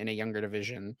one in a younger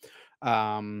division.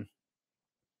 Um,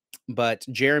 but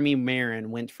Jeremy Marin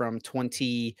went from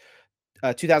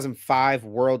 2005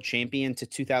 world champion to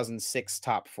 2006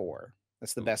 top 4.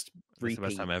 That's the Ooh, best that's the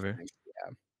best time repeat. ever.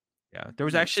 Yeah. Yeah. There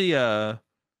was Nice. actually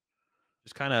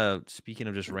just kinda speaking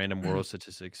of just random world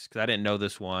statistics, because I didn't know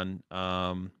this one,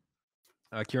 Kieran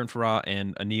Farah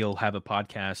and Anil have a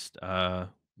podcast,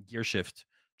 Gear Shift.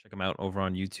 Check them out over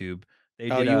on YouTube. They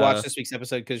Oh, did you watched a this week's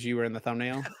episode because you were in the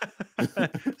thumbnail?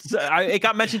 it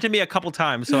got mentioned to me a couple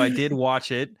times, so I did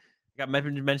watch it. It got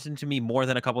mentioned to me more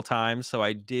than a couple times, so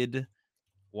I did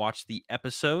watch the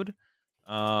episode.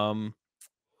 Um,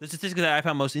 the statistic that I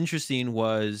found most interesting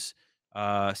was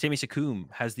Sami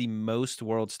Sakum has the most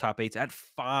world's top eights at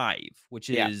 5, which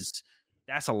Yeah, is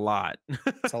that's a lot.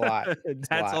 it's a lot. It's a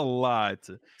That's a lot.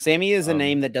 lot. Sammy is a Um,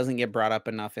 name that doesn't get brought up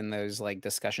enough in those, like,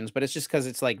 discussions, but it's just because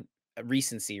it's, like, a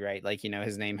recency, right? Like,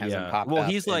 his name hasn't yeah. popped Well, up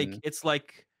he's like and it's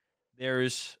like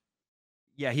there's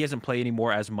yeah, he hasn't played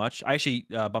anymore as much. I actually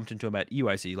bumped into him at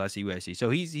UIC last UIC, so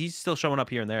he's still showing up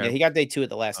here and yeah, there. he got day 2 at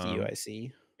the last Um,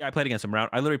 UIC. yeah, I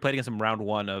literally played against him round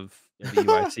 1 of the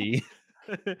UIC.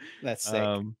 That's sick.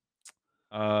 um,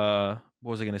 what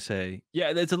was I gonna say? Yeah,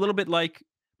 it's a little bit like,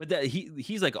 but that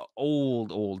he's like a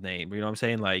old name. You know what I'm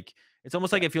saying? Like it's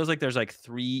almost Yeah. like it feels like there's like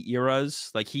 3 eras.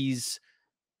 Like he's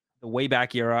the way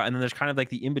back era, and then there's kind of like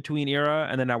the in between era,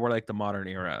 and then now we're like the modern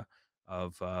era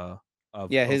of uh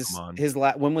of Yeah,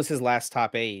 Pokemon. when was his last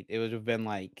top 8? It would have been,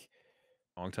 like,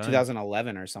 Long time.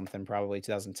 2011 or something, probably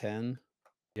 2010.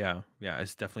 Yeah, yeah,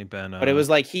 it's definitely been But it was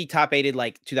like he top 8'd,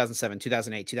 like, 2007,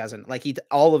 2008, 2000, like, he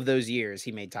all of those years,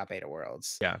 he made top 8 at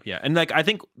Worlds. yeah, yeah, and like I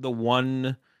think the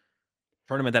one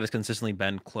tournament that has consistently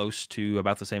been close to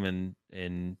about the same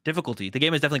in difficulty. The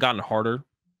game has definitely gotten harder.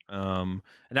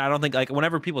 And I don't think like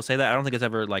whenever people say that, I don't think it's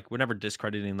ever like we're never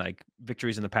discrediting like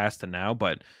victories in the past to now.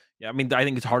 But yeah, I mean, I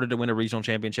think it's harder to win a regional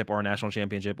championship or a national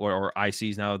championship or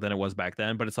ICs now than it was back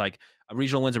then. But it's like a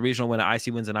regional win's a regional win, an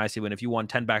IC wins an IC win. If you won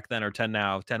 10 back then or 10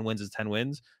 now, 10 wins is 10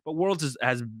 wins. But Worlds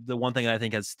has the one thing that I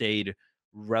think has stayed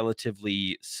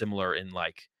relatively similar in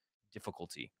like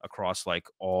difficulty across like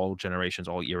all generations,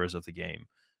 all eras of the game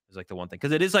is like the one thing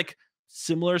because it is like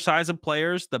similar size of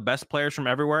players, the best players from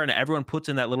everywhere, and everyone puts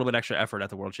in that little bit extra effort at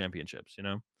the World Championships, you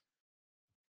know?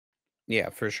 Yeah,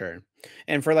 for sure.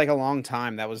 And for like a long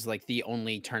time, that was like the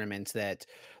only tournament that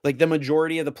like the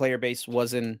majority of the player base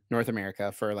was in North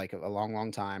America for like a long, long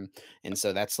time. And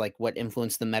so that's like what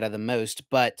influenced the meta the most.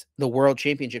 But the world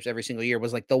championships every single year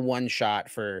was like the one shot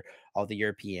for all the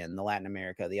European, the Latin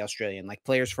America, the Australian, like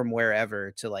players from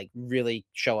wherever to like really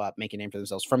show up, make a name for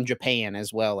themselves from Japan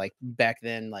as well. Like back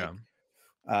then, Yeah.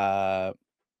 uh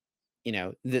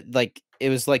like it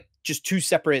was like just two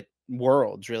separate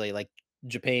worlds, really. Like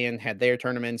Japan had their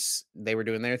tournaments, they were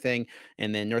doing their thing,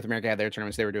 and then North America had their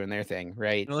tournaments, they were doing their thing,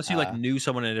 right? Unless you, like, knew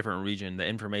someone in a different region, the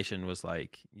information was,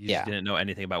 like you just Yeah, didn't know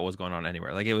anything about what was going on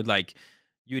anywhere. Like, it would, like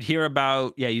you'd hear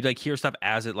about yeah, you'd, like, hear stuff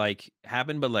as it, like,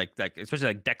 happened, but, like, especially,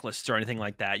 like, deck lists or anything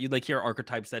like that. You'd, like, hear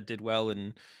archetypes that did well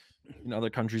in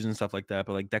other countries and stuff like that,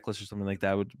 but, like, deck lists or something like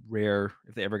that would rare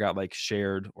if they ever got, like,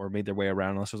 shared or made their way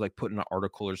around unless it was, like, put in an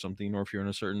article or something, or if you're in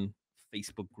a certain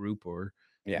Facebook group or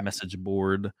yeah. message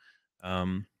board.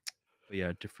 Um, but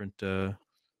yeah, different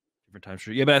times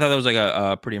for yeah, but I thought that was, like,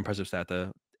 a pretty impressive stat.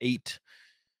 The 8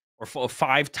 or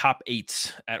 5 top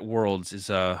 8s at Worlds is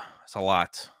a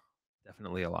lot.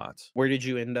 Definitely a lot. Where did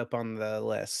you end up on the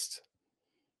list?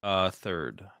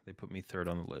 3rd. They put me 3rd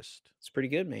on the list. It's pretty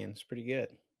good, man. It's pretty good.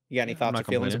 You got any Yeah, I'm thoughts or not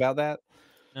feelings complaining. about that?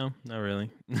 No, not really.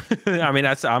 I mean,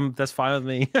 that's fine with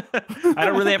me. I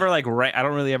don't really ever, like, rate I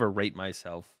don't really ever rate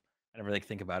myself. I never, like,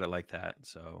 think about it like that,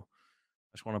 so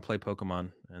I just wanna play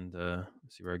Pokemon and,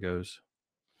 see where it goes.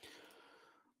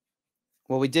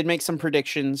 Well, we did make some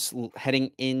predictions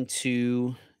heading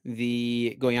into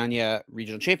the Goiânia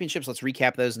Regional Championships. Let's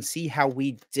recap those and see how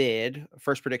we did.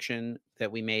 First prediction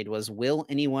that we made was: will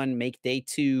anyone make day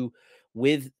two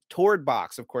with Tord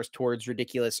box? Of course, Tord's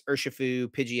ridiculous Urshifu,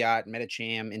 Pidgeot,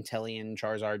 Metacham, Inteleon,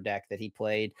 Charizard deck that he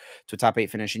played to a top 8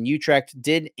 finish in Utrecht.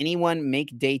 Did anyone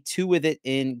make day two with it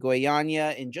in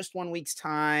Goiânia in just 1 week's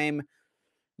time?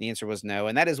 The answer was no,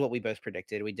 and that is what we both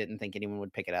predicted. We didn't think anyone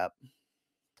would pick it up.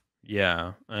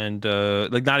 Yeah, and,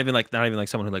 like, not even, like,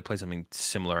 someone who, like, plays something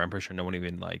similar. I'm pretty sure no one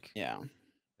even, like Yeah.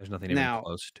 there's nothing even Now,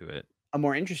 close to it. a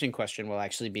more interesting question will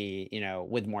actually be,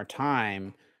 with more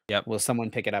time, Yep. will someone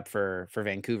pick it up for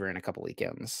Vancouver in a couple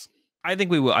weekends? I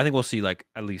think we will. I think we'll see, like,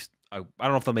 at least I don't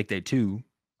know if they'll make day 2.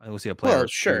 I think we'll see a player Well, or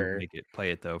 2 sure.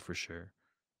 play it though for sure.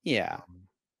 Yeah. Um,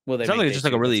 Will it they sounds make like it's day just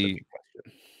like a 2? That's the really big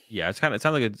question. yeah, it sounds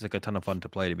like it's like a ton of fun to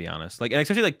play, to be honest. Like, and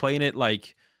especially like playing it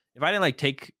like if I didn't like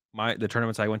take the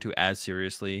tournaments I went to as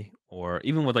seriously, or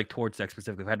even with like towards deck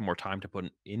specifically, if I had more time to put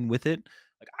in with it,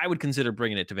 like I would consider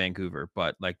bringing it to Vancouver.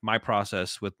 But like my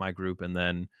process with my group, and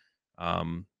then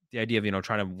the idea of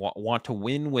trying to want to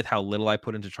win with how little I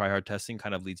put into try hard testing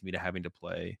kind of leads me to having to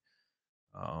play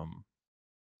um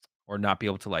or not be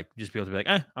able to like just be able to be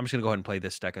like, I'm just gonna go ahead and play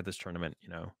this deck at this tournament,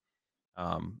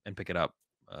 and pick it up.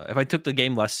 If I took the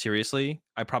game less seriously,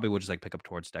 I probably would just like pick up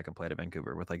towards deck and play it at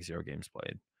Vancouver with like 0 games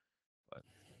played. But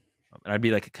and I'd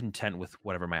be like content with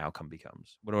whatever my outcome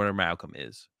becomes, whatever my outcome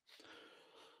is.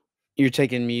 You're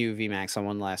taking Mew VMAX on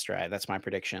one last ride. That's my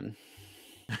prediction.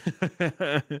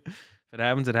 If it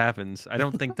happens, it happens. I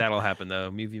don't think that'll happen though.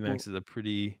 Mew We'll VMAX is a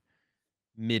pretty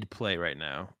mid play right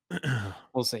now.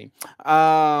 we'll see.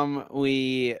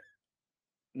 We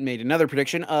made another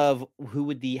prediction of who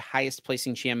would the highest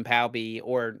placing Chien Pao be,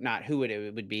 or not who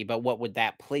it would be, but what would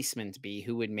that placement be?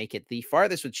 Who would make it the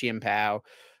farthest with Chien Pao?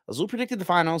 Azul predicted the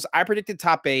finals. I predicted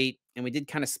top 8, and we did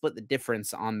kind of split the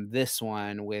difference on this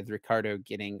one with Ricardo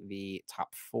getting the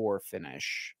top 4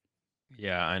 finish.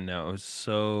 Yeah, I know. It was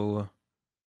so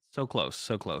close,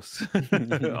 so close.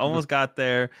 Almost got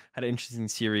there. Had an interesting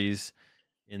series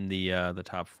in the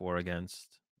top 4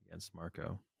 against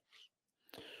Marco.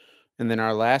 And then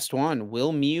our last one,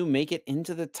 will Mew make it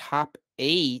into the top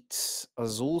 8?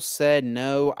 Azul said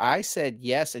no. I said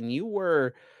yes, and you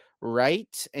were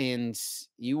right, and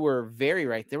you were very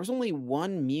right. There was only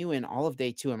one Mew in all of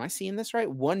day 2. Am I seeing this right?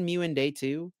 One Mew in day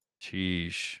 2?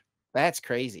 Sheesh. That's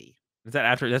crazy. Is that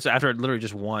after that's after I literally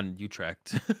just won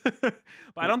Utrecht. But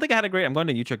I don't think I had a great I'm going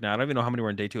to Utrecht now. I don't even know how many were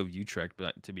in day 2 of Utrecht,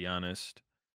 but to be honest.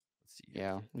 Let's see here.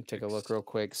 Yeah, let me take a look 6 real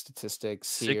quick.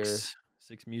 Statistics here.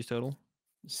 6 Mews total?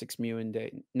 6 Mew in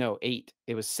day. No, 8.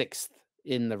 It was 6th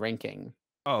in the ranking.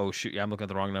 Oh, shoot, yeah, I'm looking at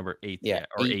the wrong number. 8th, Yeah, yeah,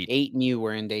 or 8 8. 8 Mew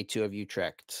were in day 2 of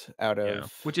Utrecht out Yeah,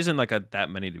 of which isn't like a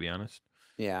that many to be honest.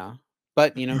 yeah.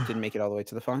 But, didn't make it all the way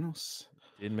to the finals.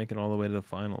 Did make it all the way to the And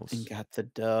finals. got the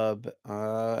dub.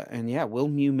 And yeah, will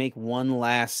Mew make one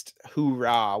last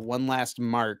hoorah, one last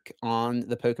mark on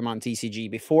the Pokemon TCG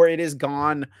before it is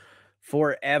gone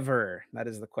forever? That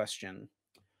is the question.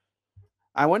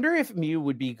 I wonder if Mew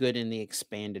would be good in the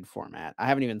expanded format. I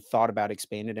haven't even thought about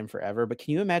expanded in forever, but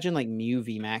can you imagine like Mew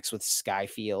VMAX with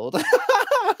Skyfield?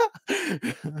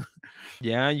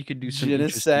 Yeah, you could do some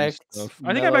interesting Genesect, stuff.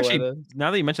 I think I've actually Meloetta.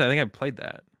 now that you mentioned it, I think I've played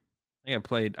that. I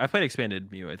played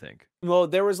expanded Mew, I think. Well,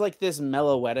 there was like this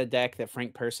Meloetta deck that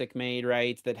Frank Persick made,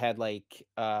 right? That had like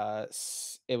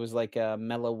it was like a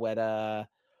Meloetta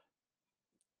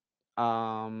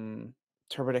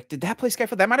Turbo deck. Did that play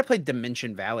Skyfield? That might have played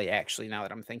Dimension Valley actually, now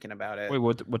that I'm thinking about Wait,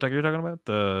 it. what deck are you talking about?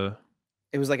 The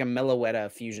It was like a Meloetta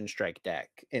Fusion Strike deck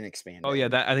in Oh yeah,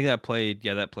 expanded. that I think that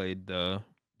played the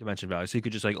Dimension Valley. So you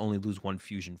could just like only lose one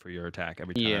fusion for your attack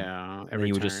every time. Yeah, And then every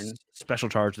you would just turn. special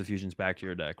charge the fusions back to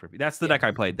your deck. That's the Yeah, deck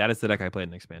I played. That is the deck I played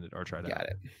in expanded or tried out. got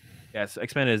it. Yes,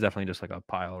 expanded is definitely just like a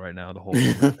pile right now. The whole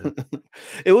format is.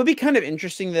 It would be kind of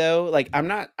interesting though, like, I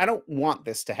don't want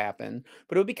this to happen,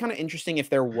 but it would be kinda interesting if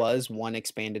there was one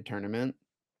expanded tournament,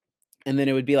 and then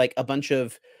it would be, like, a bunch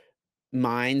of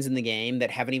minds in the game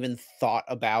that haven't even thought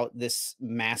about this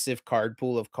massive card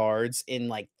pool of cards in,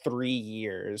 like, 3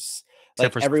 years.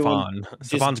 Except Like, for everyone Stefan. just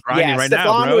Stefan's grinding yeah, right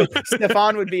now, bro.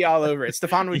 Stefan would be all over it.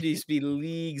 Stefan would just be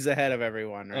leagues ahead of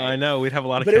everyone, I right? know, we'd have a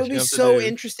lot of But it would catching be up to so do.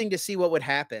 interesting to see what would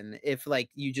happen if, like,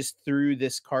 you just threw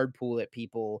this card pool at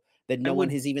people that I no one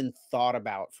would has even thought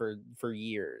about for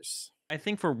years. I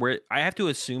think for where I have to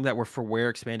assume that we're for where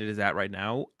expanded is at right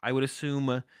now, I would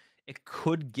assume it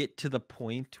could get to the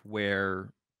point where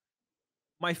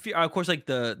my fear, of course, like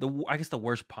I guess the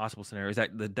worst possible scenario is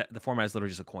that the format is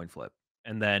literally just a coin flip,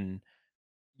 and then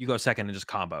you go second and just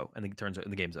combo, and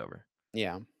the game's over.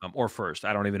 Yeah. Or first,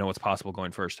 I don't even know what's possible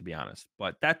going first, to be honest.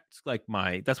 But that's what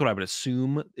I would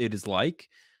assume it is like.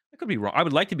 I could be wrong. I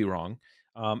would like to be wrong.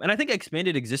 And I think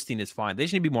expanded existing is fine. They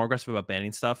just need to be more aggressive about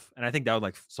banning stuff, and I think that would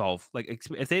like solve like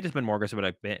if they just been more aggressive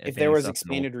about If there banning was stuff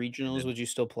in old expanded regionals, expanded. would you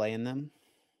still play in them?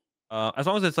 As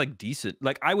long as it's like decent.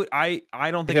 Like I don't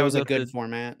If think it I would was be a able good to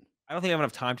format? I don't think I have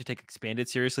enough time to take expanded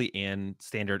seriously and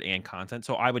standard and content.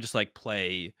 So I would just like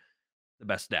play the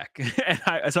best deck.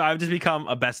 So I would just become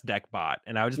a best deck bot,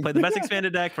 and I would just play the best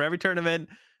expanded deck for every tournament.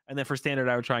 And then for standard,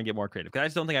 I would try and get more creative because I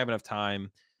just don't think I have enough time,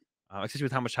 especially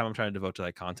with how much time I'm trying to devote to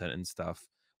like content and stuff.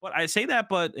 But I say that,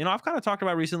 but I've kind of talked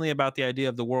about recently about the idea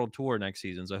of the world tour next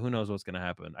season. So who knows what's going to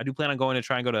happen? I do plan on going to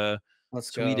try and go to Let's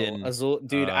go. Sweden. Azul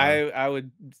dude, Uh, I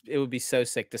would it would be so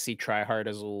sick to see Tryhard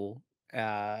Azul,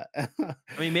 uh, I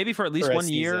mean, maybe for at for least a 1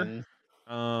 year. season.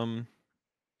 Um,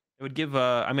 it would give.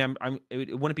 I mean,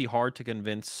 it wouldn't be hard to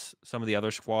convince some of the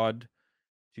other squad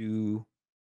to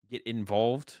get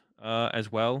involved,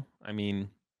 as well. I mean,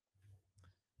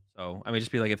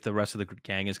 just be like if the rest of the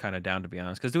gang is kinda down, to be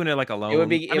honest, because doing it, like, alone It would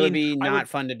be I would not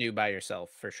fun to do by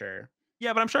yourself for sure.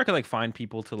 yeah, but I'm sure I could, like, find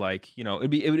people to, like,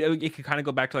 it could kinda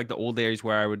go back to, like, the old days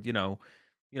where I would,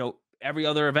 every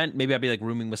other event, maybe I'd be, like,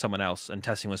 rooming with someone else and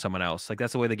testing with someone else. Like,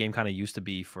 that's the way the game kinda used to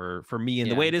be for me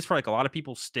and the way Yeah. it is for, like, a lot of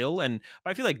people still, and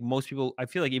I feel like most people I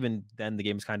feel like even then the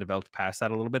game's kind of developed past that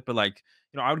a little bit, but, like,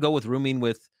 I would go with rooming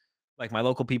with, like, my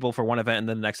local people for one event, and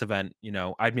then the next event,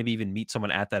 I'd maybe even meet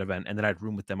someone at that event, and then I'd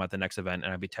room with them at the next event,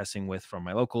 and I'd be testing with from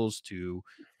my locals to,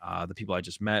 the people I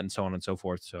just met and so on and so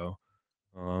forth, so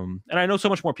and I know so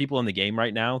much more people in the game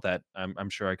right now that I'm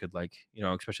sure I could like,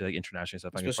 especially like international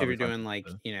stuff, I could Especially if probably you're find doing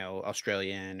people like, to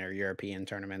Australian or European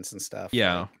tournaments and stuff,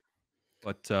 yeah,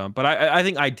 like but I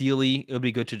think ideally it would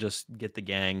be good to just get the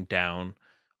gang down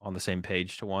on the same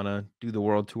page to wanna do the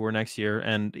world tour next year,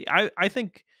 and I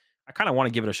think I kinda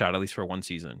wanna give it a shot at least for 1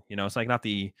 season, it's like not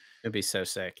the it'd be so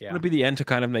sick, would yeah. it be the end to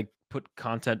kind of like put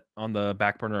content on the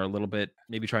back burner a little bit,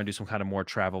 maybe try and do some kind of more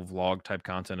travel vlog type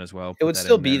content as well, It put would that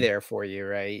still in be there. there for you,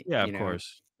 right? Yeah, of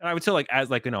course. And I would say, like, as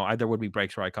like, there would be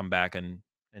breaks where I come back and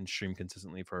stream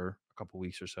consistently for a couple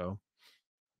weeks or so.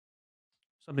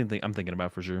 I'm thinking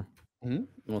about for sure. Mhm.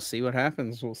 We'll see what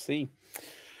happens, we'll see.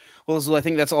 Well, so I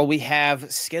think that's all we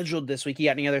have scheduled this week. You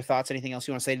got any other thoughts, anything else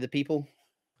you wanna say to the people?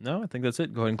 No, I think that's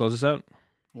it. Go ahead and close this out.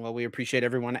 Well, we appreciate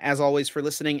everyone, as always, for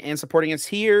listening and supporting us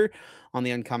here on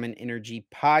the Uncommon Energy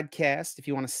Podcast. If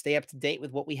you want to stay up to date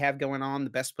with what we have going on, the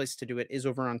best place to do it is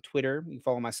over on Twitter. You can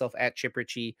follow myself at Chip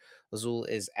Ritchie. Azul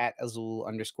is at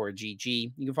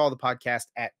Azul_GG. You can follow the podcast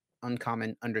at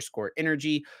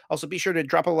Uncommon_Energy. Also, be sure to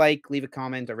drop a like, leave a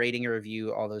comment, a rating, a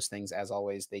review, all those things. As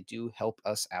always, they do help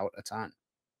us out a ton.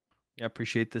 Yeah,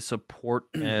 appreciate the support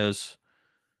as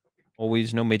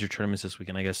always. No major tournaments this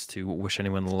weekend, I guess, to wish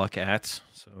anyone luck at.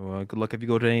 So good luck if you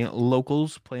go to any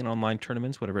locals, playing online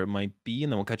tournaments, whatever it might be.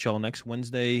 And then we'll catch y'all next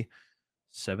Wednesday,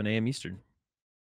 7 a.m. Eastern.